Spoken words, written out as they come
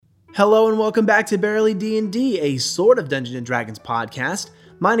Hello and welcome back to Barely D&D, a sort of Dungeons & Dragons podcast.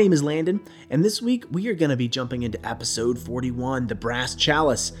 My name is Landon, and this week we are going to be jumping into episode 41, The Brass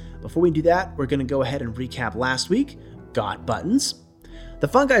Chalice. Before we do that, we're going to go ahead and recap last week. Got buttons. The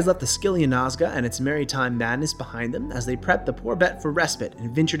fun guys left the Skilly and Nazca and its maritime madness behind them as they prepped the poor bet for respite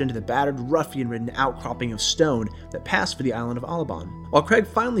and ventured into the battered, ruffian-ridden outcropping of stone that passed for the island of Alabon. While Craig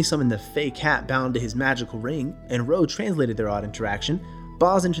finally summoned the fey cat bound to his magical ring, and Ro translated their odd interaction,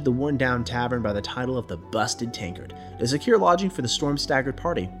 Boz entered the worn-down tavern by the title of the Busted Tankard to secure lodging for the storm-staggered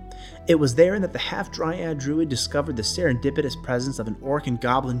party. It was therein that the half-dryad druid discovered the serendipitous presence of an orc and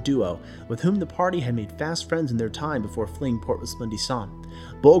goblin duo, with whom the party had made fast friends in their time before fleeing Port Resplendissant.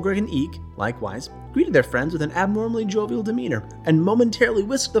 Bolgreg and Eek, likewise, greeted their friends with an abnormally jovial demeanor, and momentarily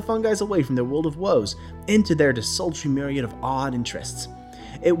whisked the fun guys away from their world of woes into their desultory myriad of odd interests.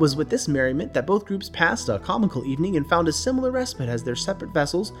 It was with this merriment that both groups passed a comical evening and found a similar respite as their separate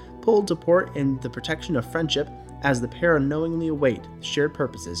vessels pulled to port in the protection of friendship as the pair unknowingly await shared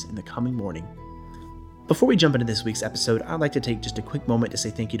purposes in the coming morning. Before we jump into this week's episode, I'd like to take just a quick moment to say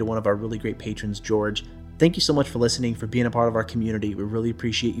thank you to one of our really great patrons, George. Thank you so much for listening, for being a part of our community. We really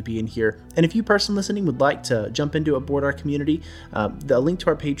appreciate you being here. And if you person listening would like to jump into aboard our community, the link to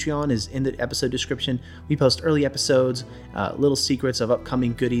our Patreon is in the episode description. We post early episodes, little secrets of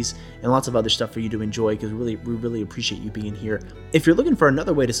upcoming goodies, and lots of other stuff for you to enjoy because we really appreciate you being here. If you're looking for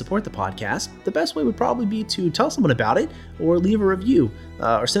another way to support the podcast, the best way would probably be to tell someone about it or leave a review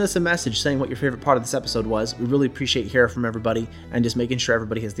or send us a message saying what your favorite part of this episode was. We really appreciate hearing from everybody and just making sure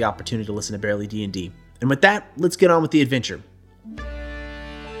everybody has the opportunity to listen to Barely D&D. And with that, let's get on with the adventure.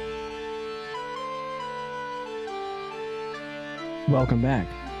 Welcome back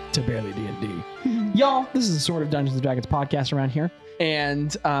to Barely D&D. Y'all, this is a sort of Dungeons & Dragons podcast around here.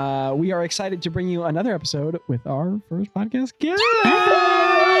 And we are excited to bring you another episode with our first podcast guest.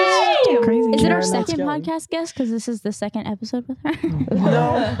 Crazy. Is it our Karen second Skelly. podcast guest? Because this is the second episode with her.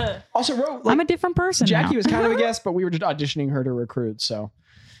 No. Also, I'm a different person Jackie now. was kind of a guest, but we were just auditioning her to recruit. So,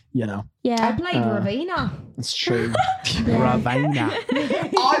 you know, I Yeah. played Ravina. it's true. Ravina.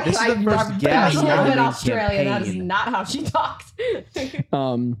 I This is the first guest. I'm not in the Australia. That is campaign. not how she talks.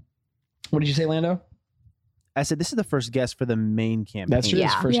 What did you say, Lando? I said this is the first guest for the main campaign. That's true.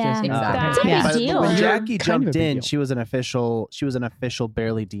 It's Yeah. first Yeah. guest. Exactly. It's a big Yeah. But deal. when You're Jackie kind of a jumped big in, deal. she was an official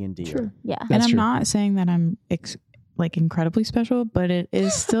Barely D&D. True. Yeah. And That's I'm true. not saying that I'm incredibly special, but it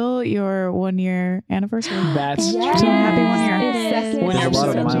is still your 1 year anniversary. That's Yeah. So happy 1 year. It is. Second One year There's a lot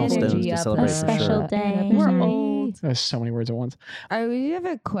of episode. milestones to celebrate A for special sure. day. We're old. There's so many words at once. Do you have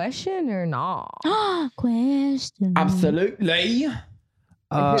a question or not? Question. Absolutely.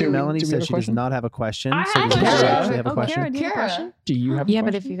 Do we- Melanie do we says have a she does question? not have a question. I So have does a Kara question. actually have a Oh, question? Kara, do you have a Kara. question? Do you have a Yeah,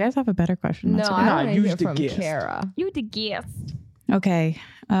 but question? if you guys have a better question, No, that's I okay. Nah, want to use hear the from gift. Kara. You the guest. Okay.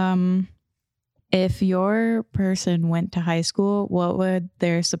 If your person went to high school, what would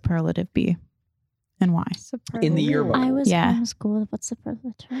their superlative be? And why? In the yearbook. I was Yeah. homeschooled. What's the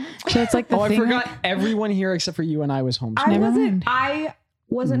superlative? So it's like the Oh, I thing. forgot everyone here except for you and I was homeschooled. I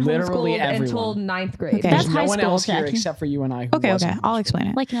wasn't Literally homeschooled everyone. until 9th grade. Okay. There's That's no high one school, else here Jackie. except for you and I. Who Okay, wasn't I'll homeschooled. explain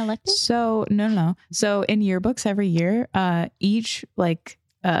it. Like an elective? So no. So in yearbooks every year, each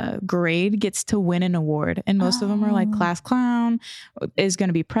grade gets to win an award, and most of them are like Oh. class clown, is going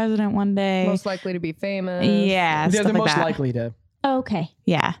to be president one day. Most likely to be famous. Yeah, They're stuff the like most that. likely to. Okay.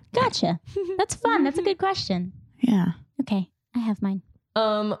 Yeah, Gotcha. That's fun. That's a good question. yeah. Okay. I have mine.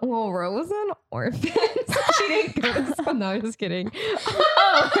 Well, Ro was an orphan. She didn't go to school. No, I'm just kidding.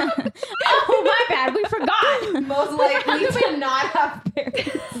 Oh, my bad. We forgot. Most likely to not have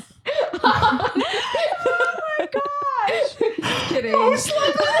parents. Oh my gosh. Just kidding. Most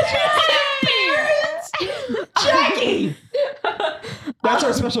likely to have parents. Jackie! That's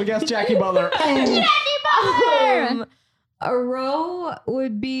our special guest, Jackie Butler. A Ro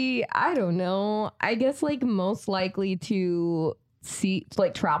would be, I don't know, I guess like most likely to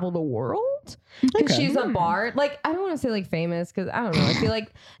travel the world. Because Okay. she's a bard. Like, I don't want to say like famous because I don't know. I feel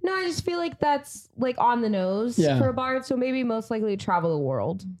like, no, I just feel like that's like on the nose Yeah. for a bard. So maybe most likely to travel the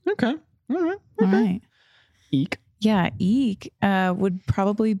world. Okay. All right. All right. Eek. Yeah, Eek would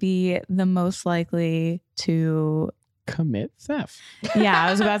probably be the most likely to. Commit theft. Yeah,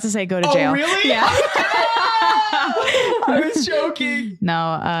 I was about to say go to jail. really? Yeah. I was joking. No,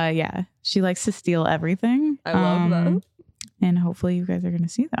 yeah, she likes to steal everything. I love that. And hopefully you guys are going to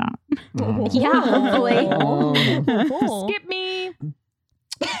see that. Yeah, hopefully. Oh. Skip me.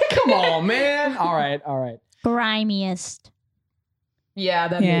 Come on, man. All right. Grimiest.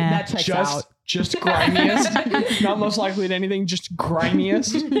 Yeah, Yeah. that checks out. Just grimiest. Not most likely to anything, just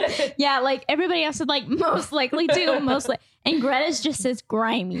grimiest. Yeah, like everybody else said like most likely to, mostly. And Greta's just says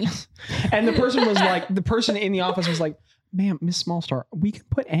grimy. And the person in the office was like, ma'am, Miss Smallstar, we can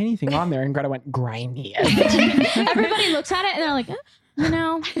put anything on there. And Greta went, grimiest. Everybody looks at it and they're like, you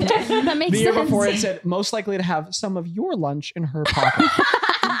know, that makes The year sense. before it said, most likely to have some of your lunch in her pocket.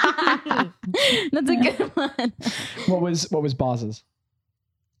 That's a good one. What was Boz's?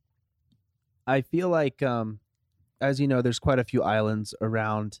 I feel like, as you know, there's quite a few islands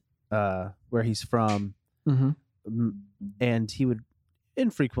around where he's from, and he would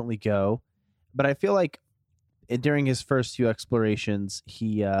infrequently go. But I feel like during his first few explorations,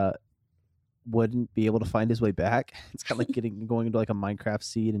 he wouldn't be able to find his way back. It's kind of like going into like a Minecraft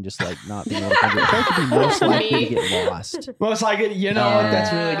seed and just like not being able to find it. I feel like he'd be most likely to get lost. Most likely, you know what?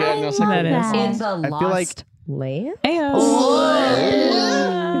 That's really good. Most likely That is. In the I feel like- lost land? Ayo.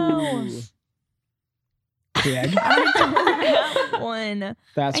 Craig. One.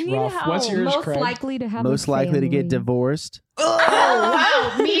 That's I need rough. What's help. yours, Most Craig? likely to have Most a likely to get family. divorced. Oh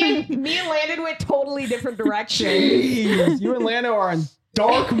wow! Me and Landon went totally different directions. Jeez, you and Lando are in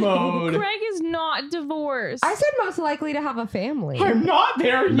dark mode. Craig is not divorced. I said most likely to have a family. I'm not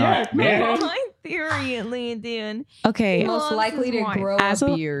there yet, man. My theory, Landon. Okay. Well, Most likely to this is why. grow As a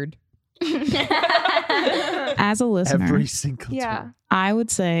a- beard. As a listener, Every single Yeah. time. I would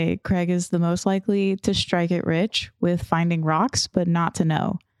say Craig is the most likely to strike it rich with finding rocks, but not to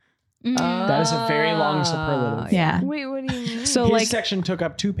know. That is a very long superlative. Yeah. Wait, what do you mean? So His like, section took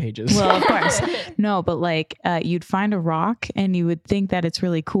up 2 pages. well, of course, no, but like, you'd find a rock and you would think that it's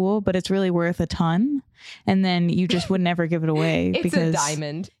really cool, but it's really worth a ton, and then you just would never give it away It's because a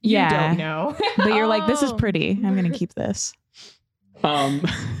diamond. Yeah. You don't know. But you're like, this is Oh. pretty. I'm gonna keep this.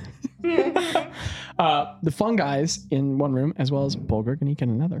 The fun guys in one room, as well as Bulgur and Eek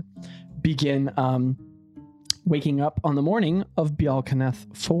in another, begin waking up on the morning of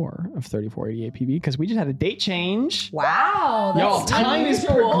Bialkaneth 4 of 3488 PB because we just had a date change. Wow. Y'all, That's time is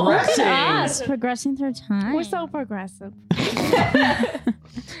unusual. progressing. Us progressing through time. We're so progressive.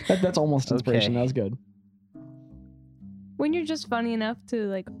 That's almost inspiration. Okay. That was good. When you're just funny enough to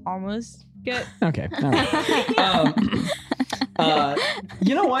like almost get. Okay. All right.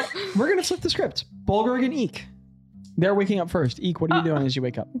 You know what? We're going to flip the script. Bulgur and Eek. They're waking up first. Eek, what are you doing as you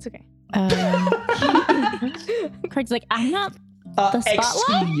wake up? It's okay. Craig's like, I'm not the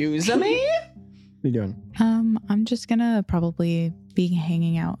spotlight? Excuse me? What are you doing? I'm just gonna probably be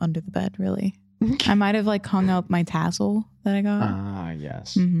hanging out under the bed. Really, I might have like hung up my tassel that I got. Ah,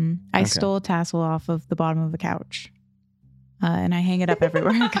 yes. I okay. stole a tassel off of the bottom of the couch, and I hang it up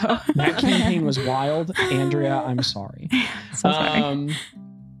everywhere I go. That campaign was wild. Andrea, I'm sorry. So sorry.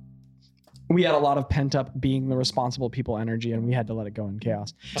 We had a lot of pent up being the responsible people energy, and we had to let it go in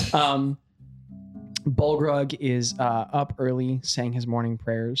chaos. Bulgrug is up early saying his morning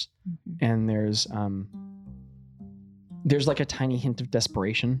prayers, and there's like a tiny hint of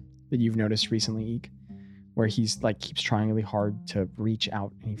desperation that you've noticed recently, Eek, where he's like keeps trying really hard to reach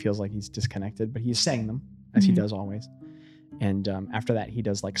out, and he feels like he's disconnected, but he's saying them as he does always. And after that, he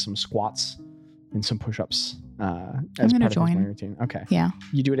does like some squats and some push-ups as gonna part of his join. morning routine. Okay. Yeah.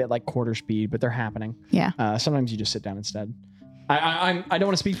 You do it at like quarter speed, but they're happening. Yeah. Sometimes you just sit down instead. I don't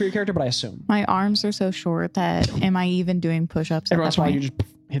want to speak for your character, but I assume. My arms are so short that am I even doing push-ups Every at once that in a while, you point?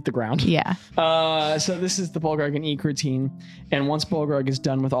 just hit the ground. Yeah. So this is the Bulgrug and Eek routine. And once Bulgrug is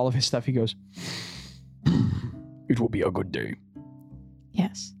done with all of his stuff, he goes, "It will be a good day.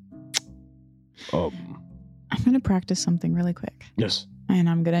 Yes. Um, I'm gonna practice something really quick, yes. and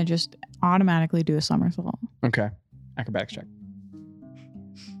I'm gonna just automatically do a somersault. Okay. Acrobatics check.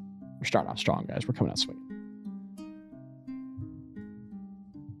 We're starting off strong, guys. We're coming out swinging.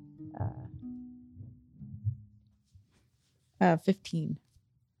 15.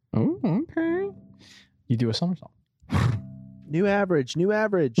 Oh, okay. You do a somersault. New average. There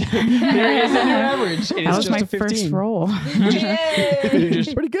is a new average. It That is was just my a 15. first roll. You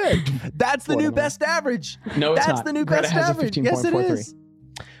just- Pretty good. That's the Four new to one. best average. no, it's That's not. the new Greta best has average. a Yes, it 15.43. is.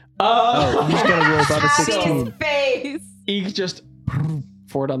 Oh, he's gonna roll above a Happy 16. face. Eek just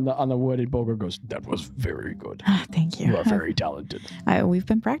forward on the wood, and Bulgur goes, "That was very good. Thank you. You are very talented. We've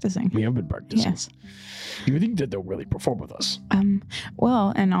been practicing. We have been practicing. Yes. Do you think that they'll really perform with us?"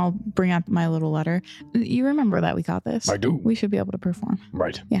 Well, and I'll bring out my little letter. You remember that we got this? I do. We should be able to perform.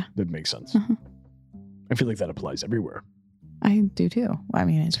 Right. Yeah. That makes sense. Uh-huh. I feel like that applies everywhere. I do too. I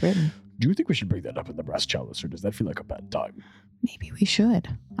mean, it's written. Do you think we should bring that up in the brass chalice, or does that feel like a bad time? Maybe we should.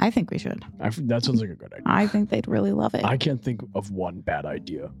 I think we should. That sounds like a good idea. I think they'd really love it. I can't think of one bad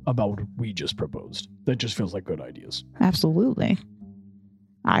idea about what we just proposed. That just feels like good ideas. Absolutely.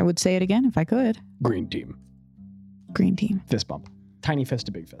 I would say it again if I could. Green team. Green team. Fist bump. Tiny fist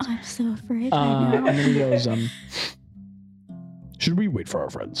to big fist. I'm so afraid. And then he goes, should we wait for our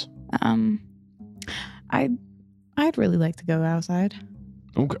friends? I'd really like to go outside.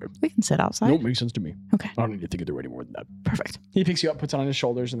 Okay. We can sit outside. Nope, makes sense to me. Okay. I don't need to think of it any more than that. Perfect. He picks you up, puts it on his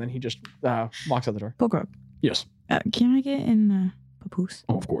shoulders, and then he just walks out the door. Bulgrug, Yes. can I get in the papoose?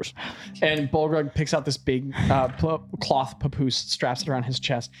 Oh, of course. And Bulgrug picks out this big cloth papoose, straps it around his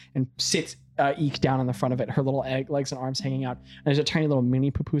chest, and sits Eek down on the front of it, her little legs and arms hanging out. And there's a tiny little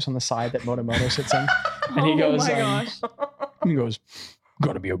mini papoose on the side that Motomoto sits in. And he goes, he goes,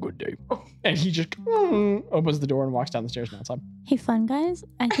 gonna be a good day. And he just opens the door and walks down the stairs and outside. Hey, fun guys.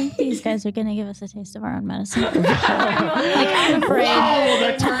 I think these guys are gonna give us a taste of our own medicine. I'm afraid.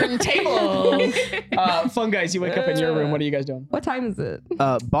 Whoa, the turntable. Fun guys, you wake up in your room. What are you guys doing? What time is it?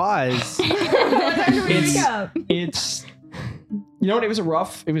 Boz. What time do we wake up? It's you know what? It was a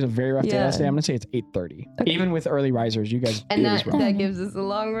very rough day Yeah. last day. I'm gonna say it's 8:30. Okay. Even with early risers, you guys. And it was rough. that gives us a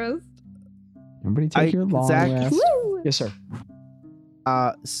long rest. Everybody take your long Zach- rest. Woo! Yes, sir.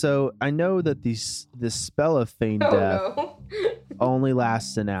 So I know that this spell of feign death Oh only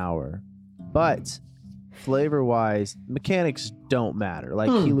lasts an hour, but flavor-wise, mechanics don't matter.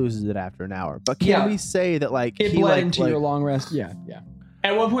 Like he loses it after an hour. But can Yeah. we say that like It he bled like, into like your long rest. Yeah.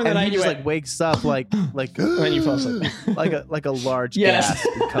 At one point in and the he night, you just went, like wakes up like when you fell asleep. like a large Yes.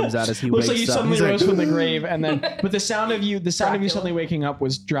 gasp comes out as he Looks wakes like you up. suddenly He's like, rose from the grave, and then but the sound of you Dracula. suddenly waking up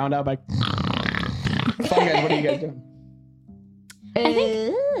was drowned out by. Fun guys, what are you guys doing? I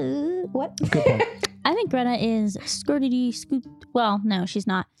think. what? Good point. I think Greta is skirtity scoot. Well, no, she's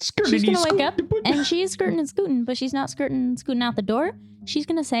not. She's gonna wake up and she is skirting and scooting, but she's not skirting and scooting out the door. She's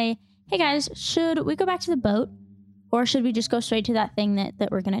gonna say, "Hey guys, should we go back to the boat, or should we just go straight to that thing that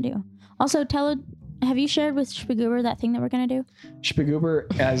we're gonna do?" Also, have you shared with Spagoober that thing that we're gonna do? Spagoober,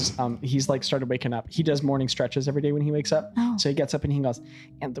 as he's like started waking up, he does morning stretches every day when he wakes up. Oh. So he gets up and he goes,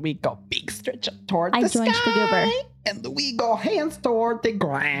 and we go big stretch up toward I the joined sky, Spagoober. and we go hands toward the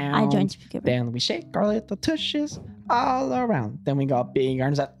ground. I joined Spagoober. Then we shake our little tushes all around. Then we go big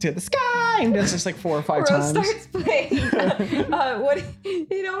arms up to the sky, and does this like 4 or 5 Rose times. starts playing.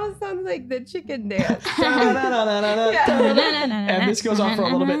 It almost sounds like the chicken dance. And this goes on for a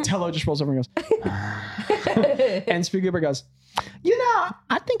little bit. Tello just rolls over and goes, and Spagoober goes, you know,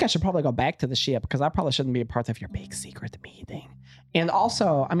 I think I should probably go back to the ship because I probably shouldn't be a part of your big secret meeting. And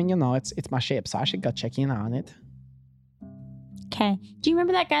also, I mean, you know, it's my ship, so I should go check in on it. Okay. Do you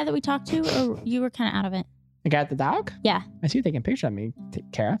remember that guy that we talked to, or you were kind of out of it? The guy at the dock? Yeah. I see you taking a picture of me,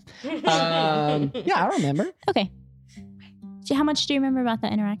 Kara. Yeah, I remember. Okay. So how much do you remember about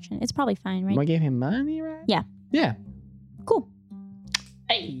that interaction? It's probably fine, right? I gave him money, right? Yeah. Yeah. Cool.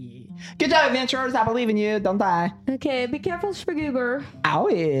 Hey. Good job, adventurers. I believe in you. Don't die. Okay, be careful, Spagoober. I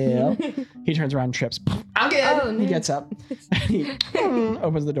will. He turns around and trips. I'm good. Oh, He no. gets up. He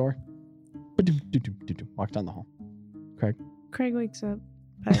opens the door. Walks down the hall. Craig wakes up.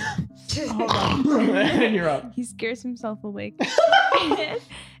 Hold on. And you're up. He scares himself awake.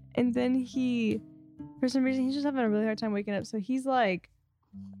 And then he, for some reason, he's just having a really hard time waking up. So he's like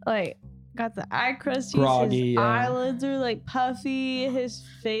got the eye crusties. Groggy, his yeah. eyelids are like puffy. His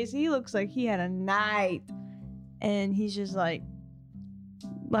face, he looks like he had a night. And he's just he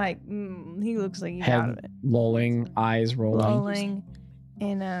looks like he's out of Head it. lolling, eyes rolling. Rolling.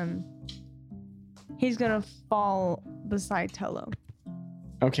 And he's gonna fall beside Tello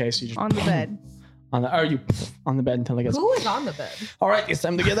Okay, so you just on the bed. on the bed until he gets. Who is on the bed? All right, it's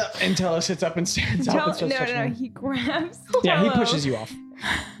time to get up. And Tello sits up and stands up and starts touching him. He grabs. Yeah, he Tello. pushes you off.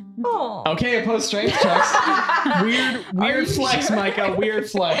 Oh. Okay, opposed strength checks. Weird you flex, sure? Micah. Weird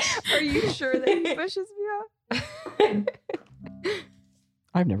flex. Are you sure that he pushes me off?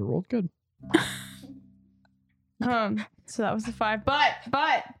 I've never rolled good. So that was a 5. But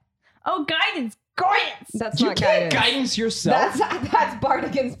guidance. That's You not can't guidance. guidance yourself. That's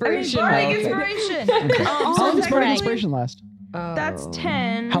bardic inspiration. Bardic Okay. inspiration. Okay. How long does Bardic Greg. Inspiration last? That's Oh.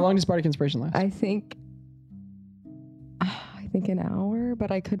 10. How long does Bardic Inspiration last? I think an hour, but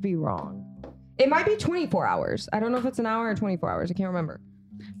I could be wrong. It might be 24 hours. I don't know if it's an hour or 24 hours. I can't remember.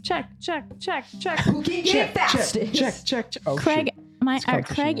 Check. Who can get it fastest? check. Oh, Craig, It's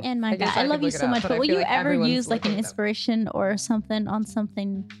competition Craig now. and I Micah, guess I I love could you look it so up, much, but but I will feel you like ever everyone's use like an looking it up. inspiration or something on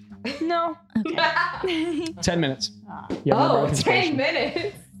something No. Okay. 10 minutes. You have no bardic 10 inspiration.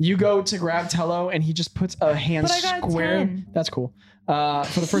 minutes. You go to grab Tello, and he just puts a hand But I got a square. 10. That's cool.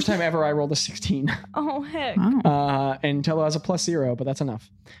 For the first time ever, I rolled a 16. Oh heck. Wow. And Tello has a +0, but that's enough.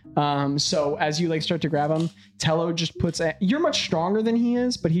 So as you like start to grab him, Tello just puts you're much stronger than he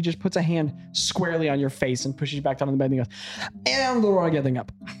is, but he just puts a hand squarely on your face and pushes you back down on the bed and he goes, and we're getting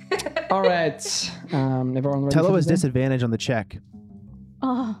up. All right. Everyone ready Tello for has this? disadvantage on the check.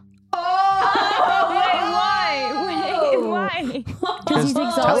 Oh, Wait, why? because he's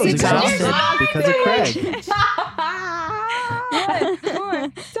Tello's exhausted. exhausted because of Craig. One more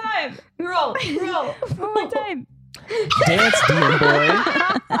time. Roll. One more time. Dance, Dean boy.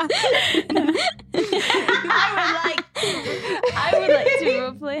 I would like to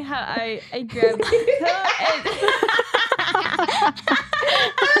roleplay how I grabbed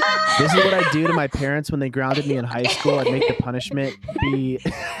This is what I do to my parents when they grounded me in high school. I'd make the punishment be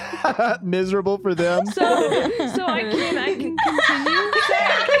miserable for them. So I can continue.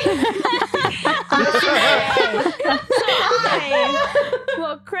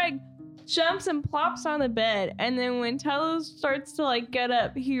 Well, Craig jumps and plops on the bed, and then when Tello starts to like get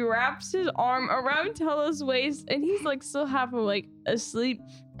up, he wraps his arm around Tello's waist, and he's like still half like asleep,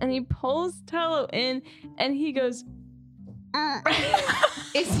 and he pulls Tello in, and he goes.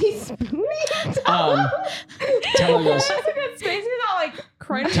 Is he spooning? Tello goes, That's a good space. He's not like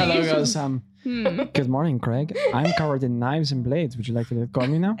crunchy. Tello goes, Hmm. good morning, Craig. I'm covered in knives and blades. Would you like to call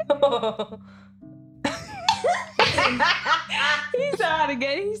me now? He's out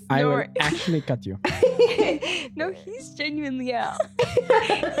again. He's I will snoring. actually cut you. No, he's genuinely out. He's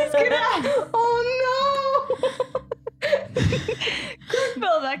gonna. Oh Craig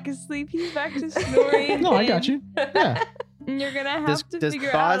fell back asleep. He's back to snoring. No, I got you. Yeah. And you're gonna have Does to figure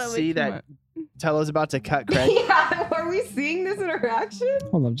out Boz how to see wake him that up. Tello's about to cut no! Craig? Yeah, are we seeing this interaction?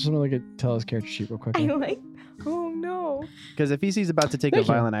 Hold on, just want to look at Tello's character sheet real I quickly. like. Oh no. Because if he sees about to take a Thank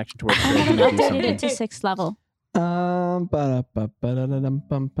you. violent action towards I Craig, he haven't may do updated it something. to 6th level.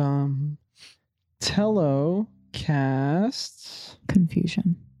 Ba-da-ba-ba-da-dum-bum-bum. Tello casts.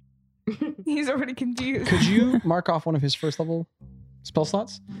 Confusion. He's already confused. Could you mark off one of his first level spell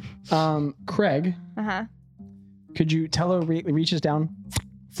slots? Craig, Uh-huh. could you? Tello reaches down,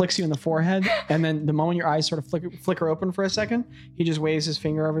 flicks you in the forehead, and then the moment your eyes sort of flicker open for a second, he just waves his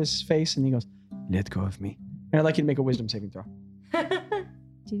finger over his face and he goes, "Let go of me." And I'd like you to make a wisdom saving throw.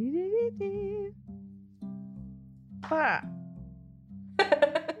 Ah.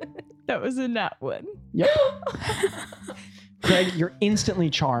 That was a nat one. Yep. Craig, you're instantly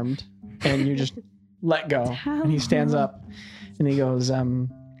charmed, and you just let go. And he stands up, and he goes,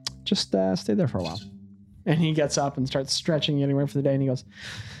 "Just stay there for a while." And he gets up and starts stretching, getting ready for the day. And he goes,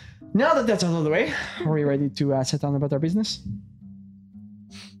 "Now that that's out of the way, are we ready to sit down about our business?"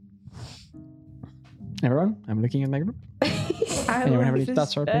 Everyone, I'm looking at my group. I Anyone have love any this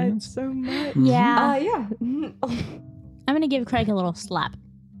thoughts or bed opinions? so much. Yeah. Yeah. I'm going to give Craig a little slap.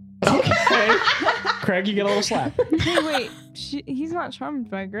 Okay. Craig, you get a little slap. Hey, wait. He's not charmed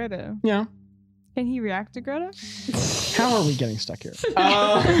by Greta. Yeah. Can he react to Greta? How are we getting stuck here?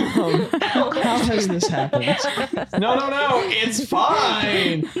 How has this happened? No. It's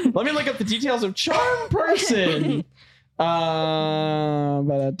fine. Let me look up the details of charm person.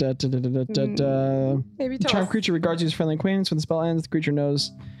 Maybe Charm creature regards you as friendly acquaintance. When the spell ends, the creature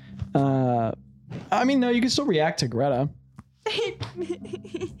knows. No, you can still react to Greta.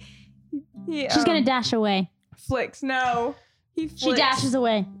 Yeah. She's going to dash away. flicks. No. He flicks. She dashes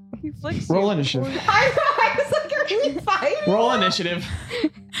away. He flicks. Roll you. initiative. I was like, are we fighting? Roll initiative.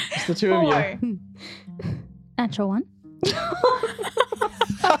 It's the two of you. 4. Natural 1.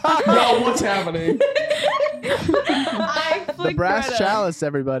 Yo, what's happening? I The flick brass Greta. chalice,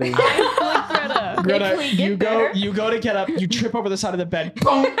 everybody. I flick Greta. Greta, If we get you there. go to get up. You trip over the side of the bed.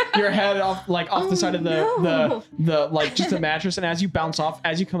 Boom! Your head off the side of no. the like just the mattress. And as you bounce off,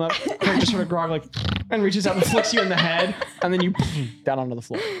 as you come up, Craig just sort of grog like and reaches out and flicks you in the head, and then you down onto the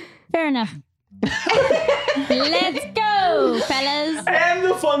floor. Fair enough. Let's go, fellas. And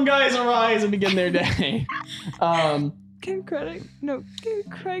the fun guys arise and begin their day. Can Craig? No. Can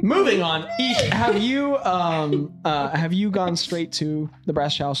Craig? Moving on. Eek, have you gone straight to the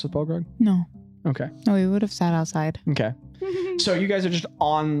brass chalice with Bogrog? No. Okay. No, we would have sat outside. Okay. So you guys are just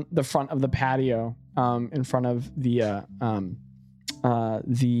on the front of the patio, in front of the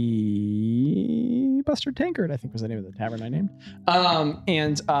Buster Tankard, I think was the name of the tavern I named.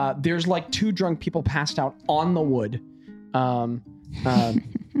 And there's like 2 drunk people passed out on the wood.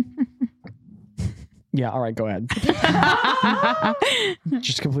 Yeah, all right, go ahead.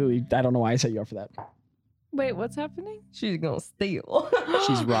 Just completely, I don't know why I set you up for that. Wait, what's happening? She's gonna steal.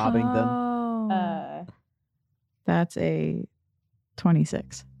 She's robbing them. Oh. That's a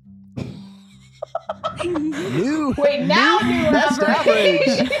 26. Wait, now new best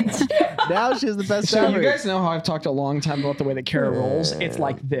average. Now she has the best So average. you guys know how I've talked a long time about the way that Kara rolls. It's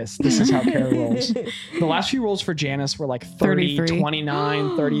like this. This is how Kara rolls. The last few rolls for Janice were like 30, 33.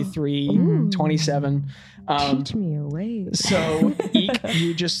 29, 33, Ooh. 27. Teach me your ways. So Eek,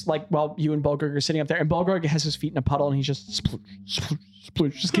 you just like, well, you and Bulgrug are sitting up there, and Bulgrug has his feet in a puddle, and he's just sploosh, sploosh,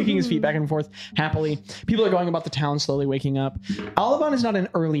 sploosh, just kicking his feet back and forth happily. People are going about the town, slowly waking up. Alabon is not an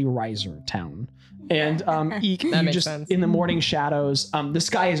early riser town. And Eek, That you makes just sense. in the morning shadows, the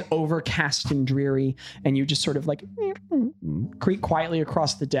sky is overcast and dreary, and you just sort of like creak quietly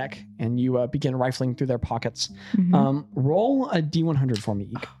across the deck, and you begin rifling through their pockets. Mhm. Roll a D100 for me,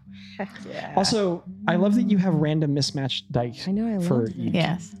 Eek. Yeah. Also, I love that you have random mismatched dice I know, I for love it. Eek.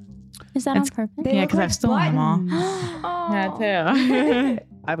 Yes. Is that on It's- purpose? They Yeah, look 'cause I've stolen them all. buttons. Yeah, too.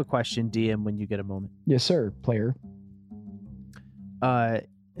 I have a question, DM, when you get a moment. Yes, sir, player.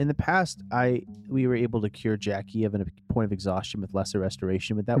 In the past, we were able to cure Jackie of a point of exhaustion with lesser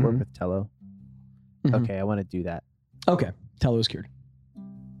restoration. Would that work Mhm. with Tello? Mhm. Okay, I want to do that. Okay, Tello is cured.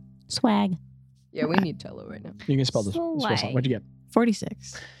 Swag. Yeah, we need Tello right now. You can spell this. Spell Swag. something. What'd you get?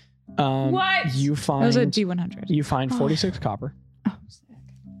 46. What? You That was a find G100. you find 46 copper. Oh, sick.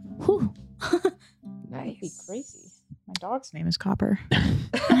 Whew. Nice. Crazy. My dog's name is Copper.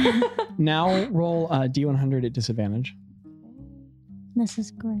 Now roll D100 at disadvantage. This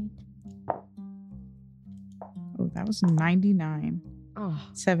is great. Oh, that was 99. Oh.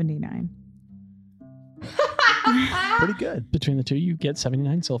 79. Pretty good. Between the two, you get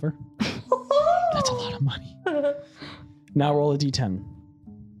 79 silver. That's a lot of money. Now roll a D10.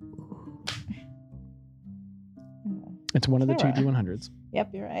 It's one of the two Kara. D100s. Yep,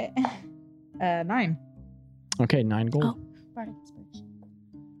 you're right. 9. Okay, 9 gold. Oh. Bardic inspiration.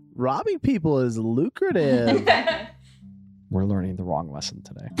 Robbing people is lucrative. We're learning the wrong lesson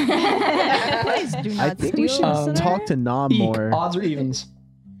today. Please do I not think we should listener. talk to Nom Eek, more. odds or evens?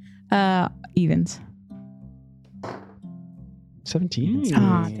 Evens. 17.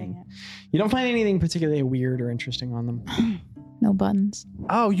 Ah, dang it. You don't find anything particularly weird or interesting on them. No buttons.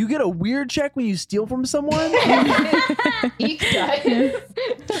 Oh, you get a weird check when you steal from someone? Eek dies.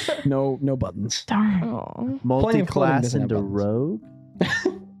 No buttons. Darn. Oh. Plenty of clothing Multi-class doesn't have into buttons. rogue?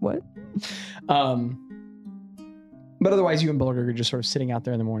 What? But otherwise, you and Bulgur are just sort of sitting out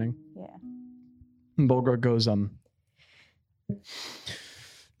there in the morning. Yeah. And Bulgur goes, do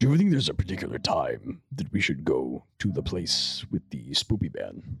you think there's a particular time that we should go to the place with the spoopy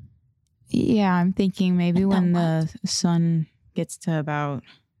band? Yeah, I'm thinking maybe At when the the sun gets to about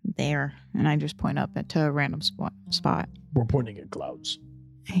there, and I just point up to a random spot. We're pointing at clouds.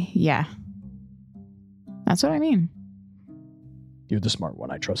 Yeah. That's what I mean. You're the smart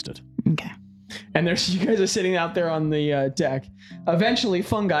one. I trust it. Okay. And there's you guys are sitting out there on the deck. Eventually,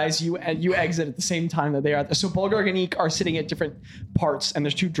 Funguys, you exit at the same time that they are. So Bulgur and Eek are sitting at different parts, and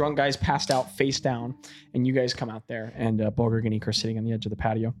there's two drunk guys passed out face down, and you guys come out there, and Bulgur and Eek are sitting on the edge of the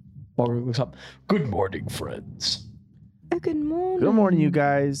patio. Bulgur looks up. Good morning, friends. Good morning. Good morning, you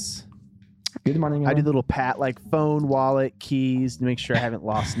guys. Good morning. I do everyone. the little pat, like phone, wallet, keys, to make sure I haven't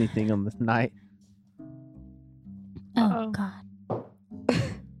lost anything on the night. Oh, Uh-oh. God.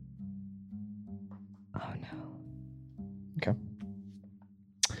 Oh no.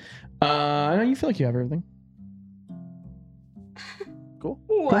 I know you feel like you have everything. Cool.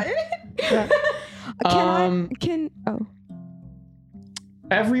 What? Can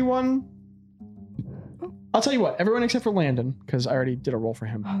Everyone. I'll tell you what. Everyone except for Landon, because I already did a roll for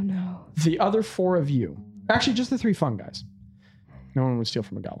him. oh no. The other four of you, actually just the three fun guys. No one would steal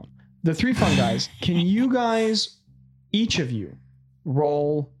from a goblin. The three fun guys, can you guys, each of you,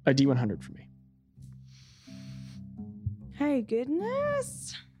 roll a D100 for me? Hey,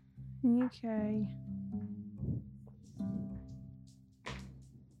 goodness. Okay.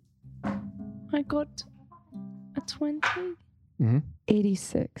 I got a 20.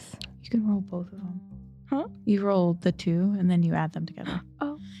 86. You can roll both of them. Huh? You roll the two, and then you add them together.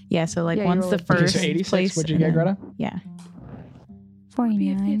 Oh. Yeah, so like Yeah, you one's roll the it. Okay, first so 86. place. What'd you and get, then- Greta? Yeah. Be a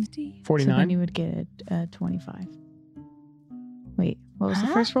 49. 50. So then 49. you would get 25. Wait, what was the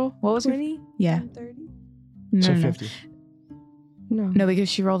Huh? first roll? What was your 20? Yeah. And 30? No, So no, 50. No. no, because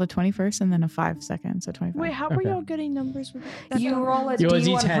she rolled a 21st and then a 5 second, so 25. Wait, how were Okay. y'all getting numbers with that? You roll a You roll a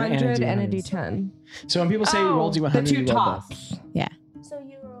D100 D10 and a D100. D10. So when people say you roll Oh, D100, The two you roll both. tops. So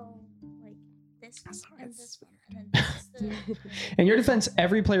you roll like this That's how and it's this one, and then this the. In your defense,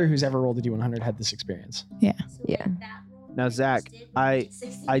 every player who's ever rolled a D100 had this experience. So Yeah. like that roll Now, Zach, I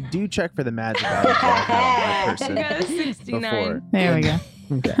do check for the magic items that I had on my I got a person 69. before. There we go.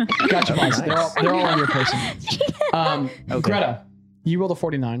 Okay. Gotcha, boss. They're all on your person. Okay. Greta, you rolled a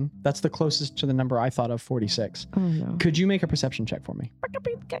 49. That's the closest to the number I thought of, 46. Oh no. Could you make a perception check for me?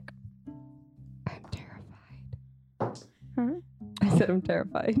 I'm terrified. I said I'm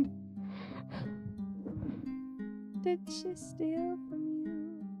terrified. Did she steal from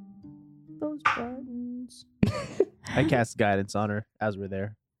you those buttons? I cast guidance on her as we're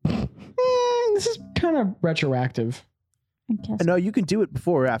there. This is kind of retroactive. I guess. No, you can do it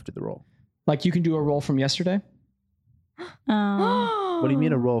before or after the roll. Like you can do a roll from yesterday. What do you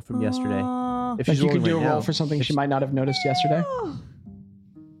mean a roll from yesterday? If Like she's you could rolling do right a roll now, for something if she might not have noticed yesterday.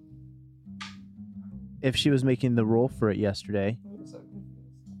 if she was making the roll for it yesterday.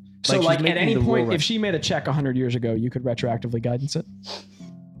 So she's like at making any the roll point, right- if she made a check 100 years ago, you could retroactively guidance it.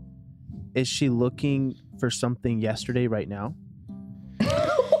 Is she looking for something yesterday right now?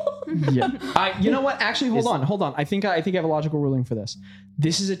 Yeah. You know what? Actually, hold on. I think I have a logical ruling for this.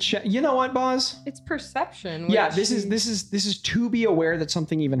 This is a check. You know what, Boz? It's perception. Yeah. which This is to be aware that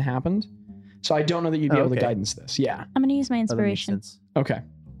something even happened. So I don't know that you'd be able to Okay. guidance this. Yeah. I'm gonna use my Oh, that makes inspiration. sense. Okay.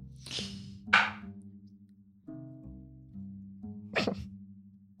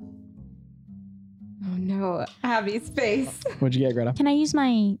 Oh no, Abby's face. What'd you get, Greta? Can I use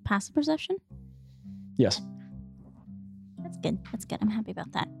my passive perception? Yes. That's good. That's good. I'm happy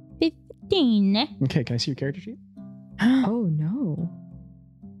about that. 15. Okay. Can I see your character sheet? Oh no.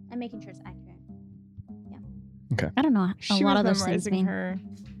 I'm making sure it's accurate. Yeah. Okay. I don't know a She lot was of those things memorizing mean. her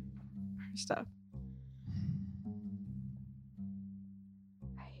stuff.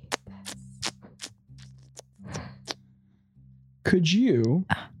 I hate this. Could you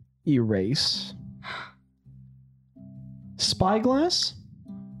erase spyglass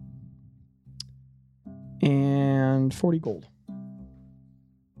and 40 gold?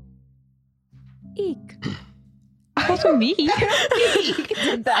 Eek. It wasn't me.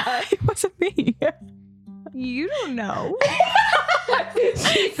 Did that. It wasn't me. You don't know.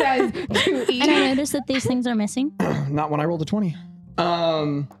 She says to eat. And I noticed that these things are missing. Not when I rolled a 20.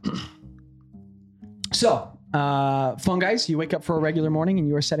 So, fun guys, you wake up for a regular morning and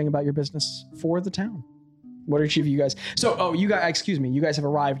you are setting about your business for the town. What are each of you guys? So, you guys, excuse me, you guys have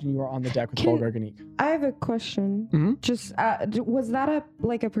arrived and you are on the deck with Can- Bolgar Ganik. I have a question. Mhm. Just was that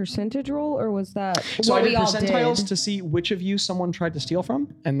a percentage roll or was that So what I we did all percentiles did? to see which of you someone tried to steal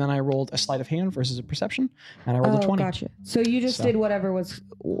from, and then I rolled a sleight of hand versus a perception, and I rolled a 20. Gotcha. So you just So- did whoever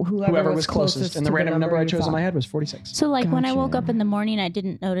Whoever was closest, and the to random number I you chose in thought. my head was 46. So, like, when I woke Gotcha. up in the morning, I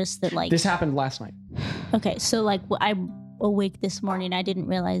didn't notice that, like. This happened last night. Okay, so, like, I awake this morning, I didn't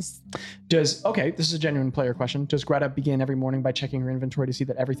realize. This is a genuine player question. Does Greta begin every morning by checking her inventory to see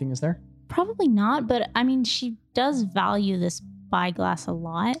that everything is there? Probably not, but I mean, she does value this spyglass a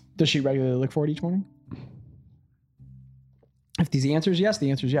lot. Does she regularly look for it each morning? If the answer is yes, the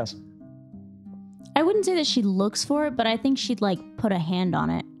answer is yes. I wouldn't say that she looks for it, but I think she'd, like, put a hand on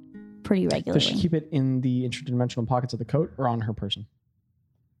it pretty regularly. Does she keep it in the interdimensional pockets of the coat or on her person?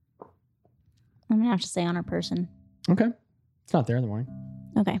 I'm gonna have to say on her person. Okay. It's not there in the morning.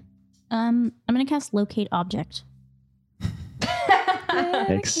 Okay. I'm gonna cast locate object.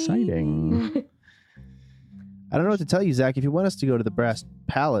 Exciting. I don't know what to tell you, Zach. If you want us to go to the Brass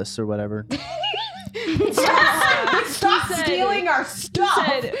Palace or whatever. Stop He said- stealing our He stuff.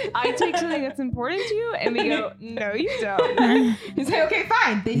 said, I take something that's important to you, and we go, no, you don't. You say, okay,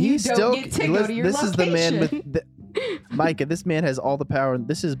 fine. Then you don't get to go to your this location. is the man with the, Micah, this man has all the power.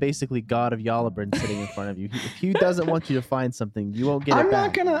 This is basically God of Yalabrin sitting in front of you. If he doesn't want you to find something, you won't get I'm it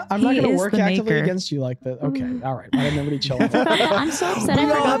not back. gonna He is work the actively maker. against you like that. Okay, all right. Why didn't everybody chill? out? I'm so upset. I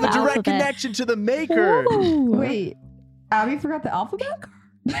We all forgot have the a direct alphabet. connection to the maker. Wait, Abby forgot the alphabet?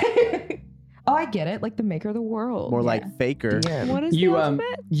 Oh, I get it. Like the maker of the world. More like faker. Damn. What is You the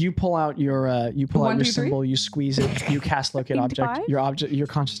alphabet? you pull out your One, your 2, 3? symbol, you squeeze it, you cast locate Into object. five? Your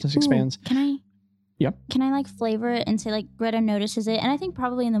consciousness Ooh, expands. Can I? Yep. Can I like flavor it and say like Greta notices it? And I think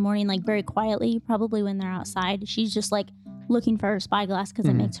probably in the morning, like very quietly, probably when they're outside, she's just like looking for her spyglass because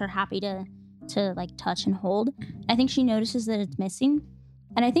Mhm. it makes her happy to like touch and hold. I think she notices that it's missing,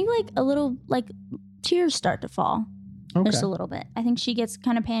 and I think like a little like tears start to fall Okay. just a little bit. I think she gets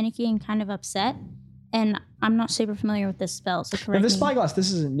kind of panicky and kind of upset. And I'm not super familiar with this spell, so Now correct this me. spyglass,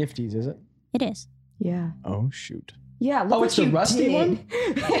 this isn't Nifty's, is it? It is. Yeah. Oh shoot. Yeah. Look Oh, what it's the you rusty did. one?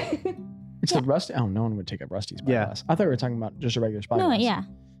 It's Yeah. the rusty. Oh, no one would take a rusty Yeah. spyglass. I thought we were talking about just a regular spyglass. No, yeah.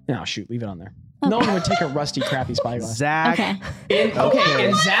 No, shoot, leave it on there. Okay. No one would take a rusty, crappy spyglass. Zach. Okay. Okay,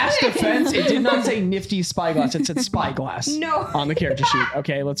 in Zach's defense, it did not say Nifty spyglass. It said spyglass No. on the character sheet.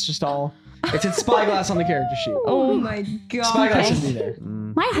 Okay, let's just all It's in Spyglass on the character sheet. Oh my god. Spyglass should be there.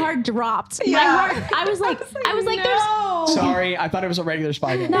 My heart dropped. Yeah. My heart. I was like, there's. Sorry, I thought it was a regular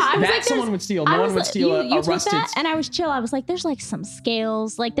Spyglass. No, I was that like, someone there's- would steal. I No was one would like- steal you a took rusted. that, and I was chill. I was like, there's like some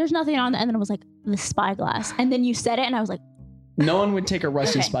scales. Like there's nothing on, and then it was like the spyglass, and then you said it, and I was like, No one would take a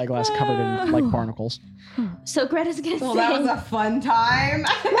rusty Okay. Spyglass covered in like barnacles. so Greta's gonna Well, say, that was a fun time.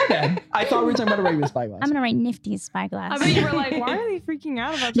 Okay. I thought we were talking about a regular Spyglass. I'm gonna write nifty spyglass. I bet you were like, why are they freaking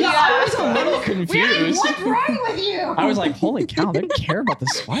out about Yeah, this? I was a little confused. What's wrong with you? I was like, holy cow, they care about the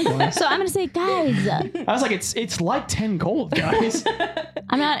Spyglass. So I'm gonna say, guys, I was like, it's like 10 gold, guys.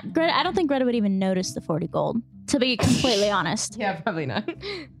 I'm not Greta. I don't think Greta would even notice the 40 gold. To be completely honest. Yeah, probably not.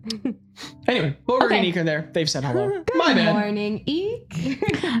 Anyway, Bogart Okay. and Eek are there. They've said hello. Good My bad. morning, Eek.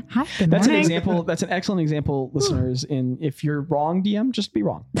 Hi, good That's an morning. example. That's an excellent example, listeners. In if you're wrong, DM, just be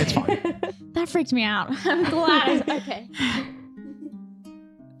wrong. It's fine. That freaked me out. I'm glad. Okay.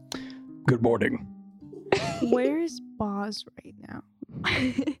 Good morning. Where's Boz right now?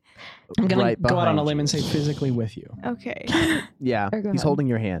 I'm gonna Right go out on behind a limb you. and say physically with you. Okay. Yeah, Or go he's ahead. holding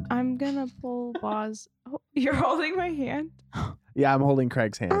your hand. I'm gonna pull Boz. Oh, you're holding my hand? Yeah, I'm holding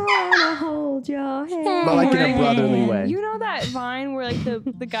Craig's hand. I wanna hold your hand. But like in a Hey. brotherly way. You know that vine where like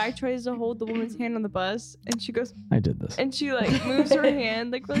the guy tries to hold the woman's hand on the bus and she goes I did this. and she like moves her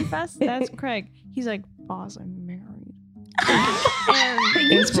hand like really fast? That's Craig. He's like, Boz, I'm married.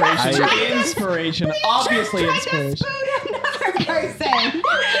 And Inspiration. I- Inspiration. Obviously inspiration. Another person.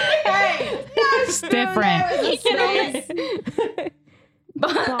 Hey, It's different. You can only.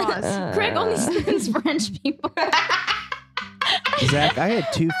 Boz. Craig only spoons French people. Zach, I had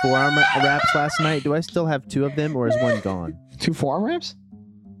 2 forearm wraps last night. Do I still have 2 of them, or is one gone? 2 forearm wraps?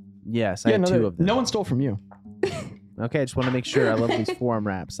 Yes, I had 2 of them. No one stole from you. Okay, I just want to make sure. I love these forearm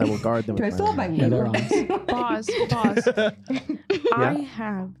wraps. I will guard them Do I with still have my my Yeah, they're neighbor? Boz. I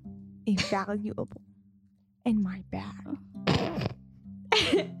have a valuable in my bag.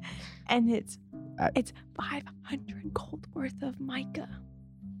 And it's I- 500 gold worth of mica.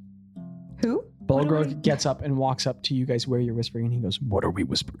 Who? Bulgrog gets up and walks up to you guys where you're whispering, and he goes, "What are we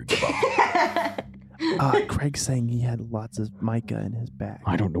whispering about?" Craig's saying he had lots of mica in his bag.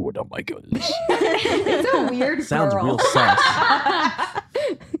 I don't know what a mic is. It's a weird Sounds girl. real sus.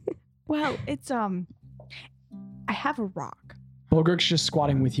 Well, it's I have a rock. Bulgrog's just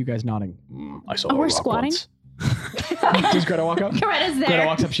squatting with you guys, nodding. I saw. Oh, a we're rock squatting? once." Does Greta walk up? Greta's Greta there.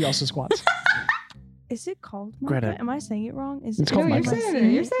 walks up. She also squats. Is it called mica? Greta. Am I saying it wrong? Is It's it called No, mica. you're saying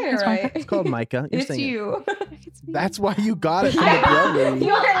it. You're saying it It's fine. right. It's called mica. You're It's saying it. you. It's me. That's why you got it from the brotherly.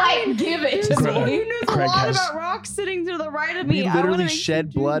 You're like, give it to Greta. me. You know a Craig lot has- about rocks sitting to the right of me. We I wanna literally make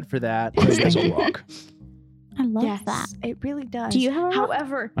shed you- blood for that. Craig has a rock. I love Yes, that. it really does. Do you have a rock?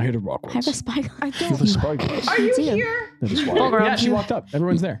 However, I hit a rock I have a once. spyglass. I With don't. a spyglass. Are you do. here? That is why. Bulgrog. Yeah, she walked up.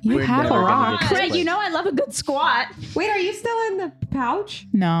 Everyone's there. You We're have never a gonna rock. get this Craig, place. you know I love a good squat. Wait, are you still in the pouch?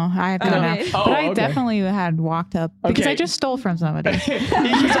 No, I have to go now. Okay. Oh, But I okay. definitely had walked up because Okay. I just stole from somebody.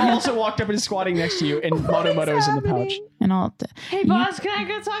 He's also walked up and is squatting next to you, and Motomoto's in the pouch. And all Hey, boss, can I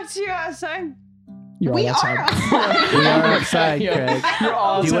go talk to you outside? You're We all outside. are. We are outside, Yeah. Craig. You're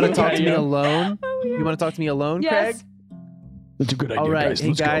all Do you outside want to on talk to me patio. alone? You want to talk to me alone, Yes. Craig? That's a good idea, All right, guys. hey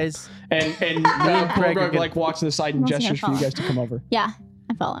Let's go. guys. And and Craig are Bulgrog gonna- like walks to the side and I'm also gonna gestures for you follow. guys to come over. Yeah,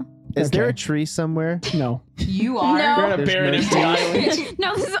 I follow. Is there a Okay. tree somewhere? No, You are. No. you're on a There's barren no empty tree. island.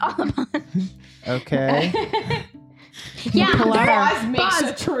 No, this is all about. Okay. Yeah, pull out our- Boz makes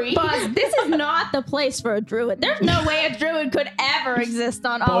a tree. Buzz, this is not the place for a druid. There's no way a druid could ever exist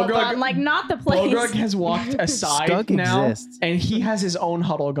on Bulgrog- Alabon. Like, not the place. Bulgrog has walked aside Skunk now, exists. and he has his own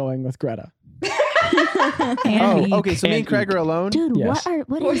huddle going with Greta. And Oh, okay. So me And and Craig are alone. Dude, Yes.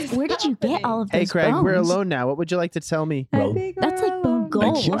 where did you get all of those Hey, Craig, bones? we're alone now. What would you like to tell me? Well, That's like bone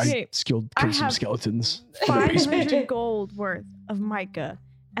gold. I Okay, killed I some have skeletons in the basement. 500 gold worth of mica,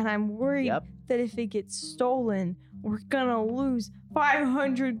 and I'm worried Yep. that if it gets stolen, we're gonna lose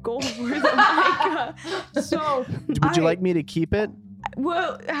 500 gold worth of mica. So, Would you like me to keep it?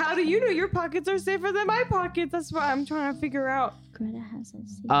 well, how do you know your pockets are safer than my pockets? That's what I'm trying to figure out. Greta has a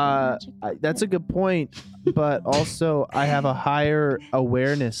secret magic That's a good point, but also I have a higher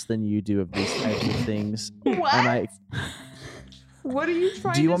awareness than you do of these types of things. What? And I What are you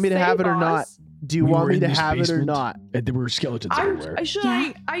trying Do you want me to say, have it or not? boss? do you We want were me in to this have it or basement. not? And there were skeletons everywhere. Should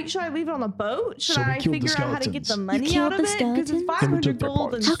Yeah. I leave it on the boat? Should So we I killed the figure out how to get the skeletons. money killed out of the it? Because it's skeletons? 500 took their gold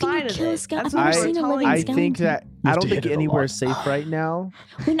parts. How can you inside of kill a it. skeleton? That's I've what never we're seen a telling living I you. think that You I have don't to think hit it a anywhere lot. is safe right now.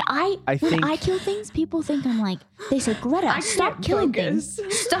 When I I think- kill things, people think I'm like, they say, Greta, I stop can't killing focus.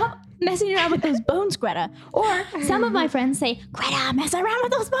 things. Stop messing around with those bones, Greta. Or some of my friends say, Greta, mess around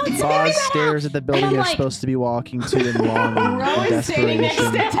with those bones. Boz stares at the building I'm they're like- supposed to be walking to in longing Ro and is standing next to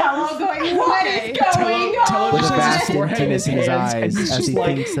desperation. Tello going, what is going on? With a Just has vast his forehead emptiness in his hands, and eyes he's as just he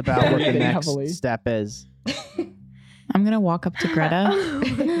like thinks about what the breathing next heavily. step is. I'm gonna walk up to Greta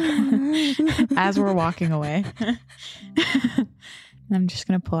as we're walking away. I'm just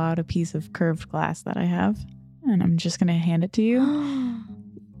gonna pull out a piece of curved glass that I have, and I'm just gonna hand it to you.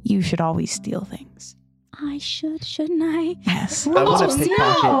 You should always steal things. I shouldn't I? Yes. I want to no.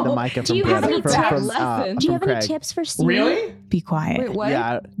 pickpocket the mic Do from you have any Greta. tips? From Do you have Craig. any tips for stealing? Really? Be quiet. Wait, what?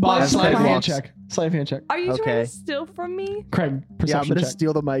 Yeah, Boz, As sleight of Craig hand walks- check. Sleight of hand check. Are you trying Okay. to steal from me? Craig, yeah, I'm perception gonna check.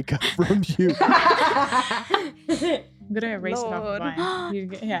 steal the mic from you. I'm gonna erase it off Lord. of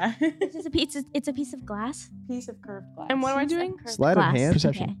mine. Yeah. It's just a piece. It's a piece of glass. Piece of curved glass. And what am I doing? Sleight of Glass. hand?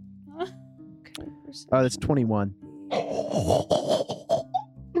 Perception. Okay. Oh, that's 21.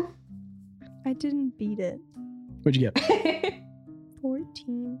 I didn't beat it. What'd you get?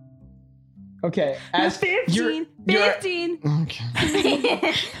 14. Okay, as 15. you're- 15.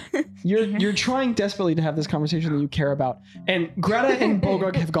 Okay. You're trying desperately to have this conversation that you care about. And Greta and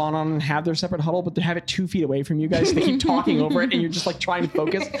Bogart have gone on and have their separate huddle, but they have it 2 feet away from you guys. So they keep talking over it, and you're just like trying to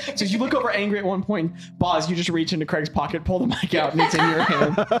focus. So as you look over angry at one point, Boz, you just reach into Craig's pocket, pull the mic out, and it's in your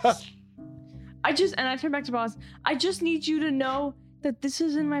hand. I turn back to Boz. I just need you to know that this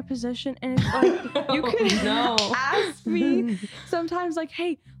is in my possession, and it's like you can ask me sometimes, like,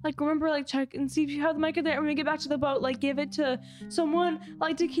 hey, like remember, like check and see if you have the mic in there, and when we get back to the boat, like give it to someone,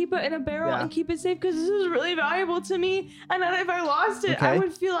 like to keep it in a barrel Yeah. and keep it safe, because this is really valuable to me. And then if I lost it, I Okay.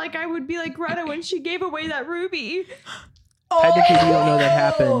 would feel like I would be like Greta when she gave away that ruby. Technically, we don't know that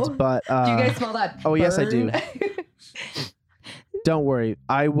happened, but Do you guys smell that? oh, yes, I do. burn? don't worry.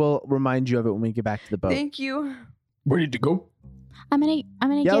 I will remind you of it when we get back to the boat. Thank you. Ready to go? I'm gonna Yeah,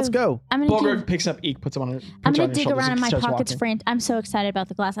 give. let's go. I'm gonna Bogart give, picks up Eek, puts him on her. I'm puts her gonna on his dig shoulders, around and in my starts pockets. walking. I'm so excited about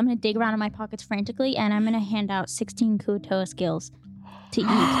the glass. I'm gonna dig around in my pockets frantically, and I'm gonna hand out 16 Kuatoa skills to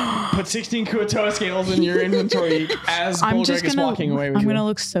eat. Put 16 Kuatoa scales in your inventory as I'm Bogart just is gonna. walking away with I'm you. gonna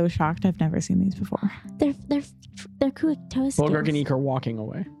look so shocked. I've never seen these before. They're Kuatoa scales. Bogart and Eek are walking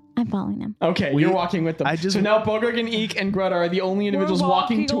away. I'm following them. Okay, We- you're walking with them. I just- so now Bogart and Eek and Greta are the only individuals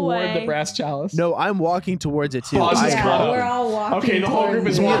walking walking toward away. the brass chalice. No, I'm walking towards it too. Pause I is Yeah, Greta. we're all walking. Okay, the whole group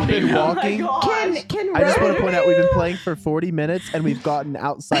is towards We you. have been walking. walking. Oh my gosh. Can I just want to Ro- point out we've been playing for 40 minutes and we've gotten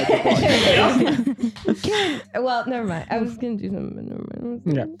outside the bar. Can well, never mind. I was gonna do something. Never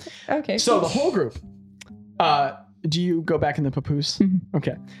mind. Yeah. Okay. So the whole group, do you go back in the papoose? Mhm.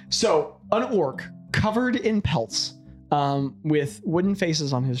 Okay. So an orc covered in pelts, with wooden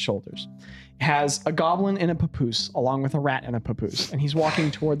faces on his shoulders, has a goblin in a papoose along with a rat in a papoose, and he's walking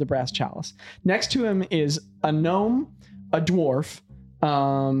toward the brass chalice. Next to him is a gnome, a dwarf,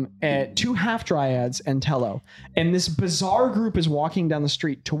 and 2 half dryads, and Tello. And this bizarre group is walking down the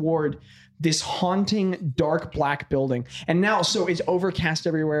street toward this haunting dark black building. And now, so it's overcast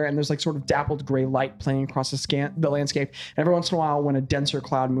everywhere, and there's like sort of dappled gray light playing across the landscape. And every once in a while, when a denser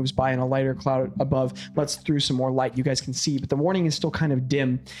cloud moves by and a lighter cloud above lets through some more light, you guys can see. But the morning is still kind of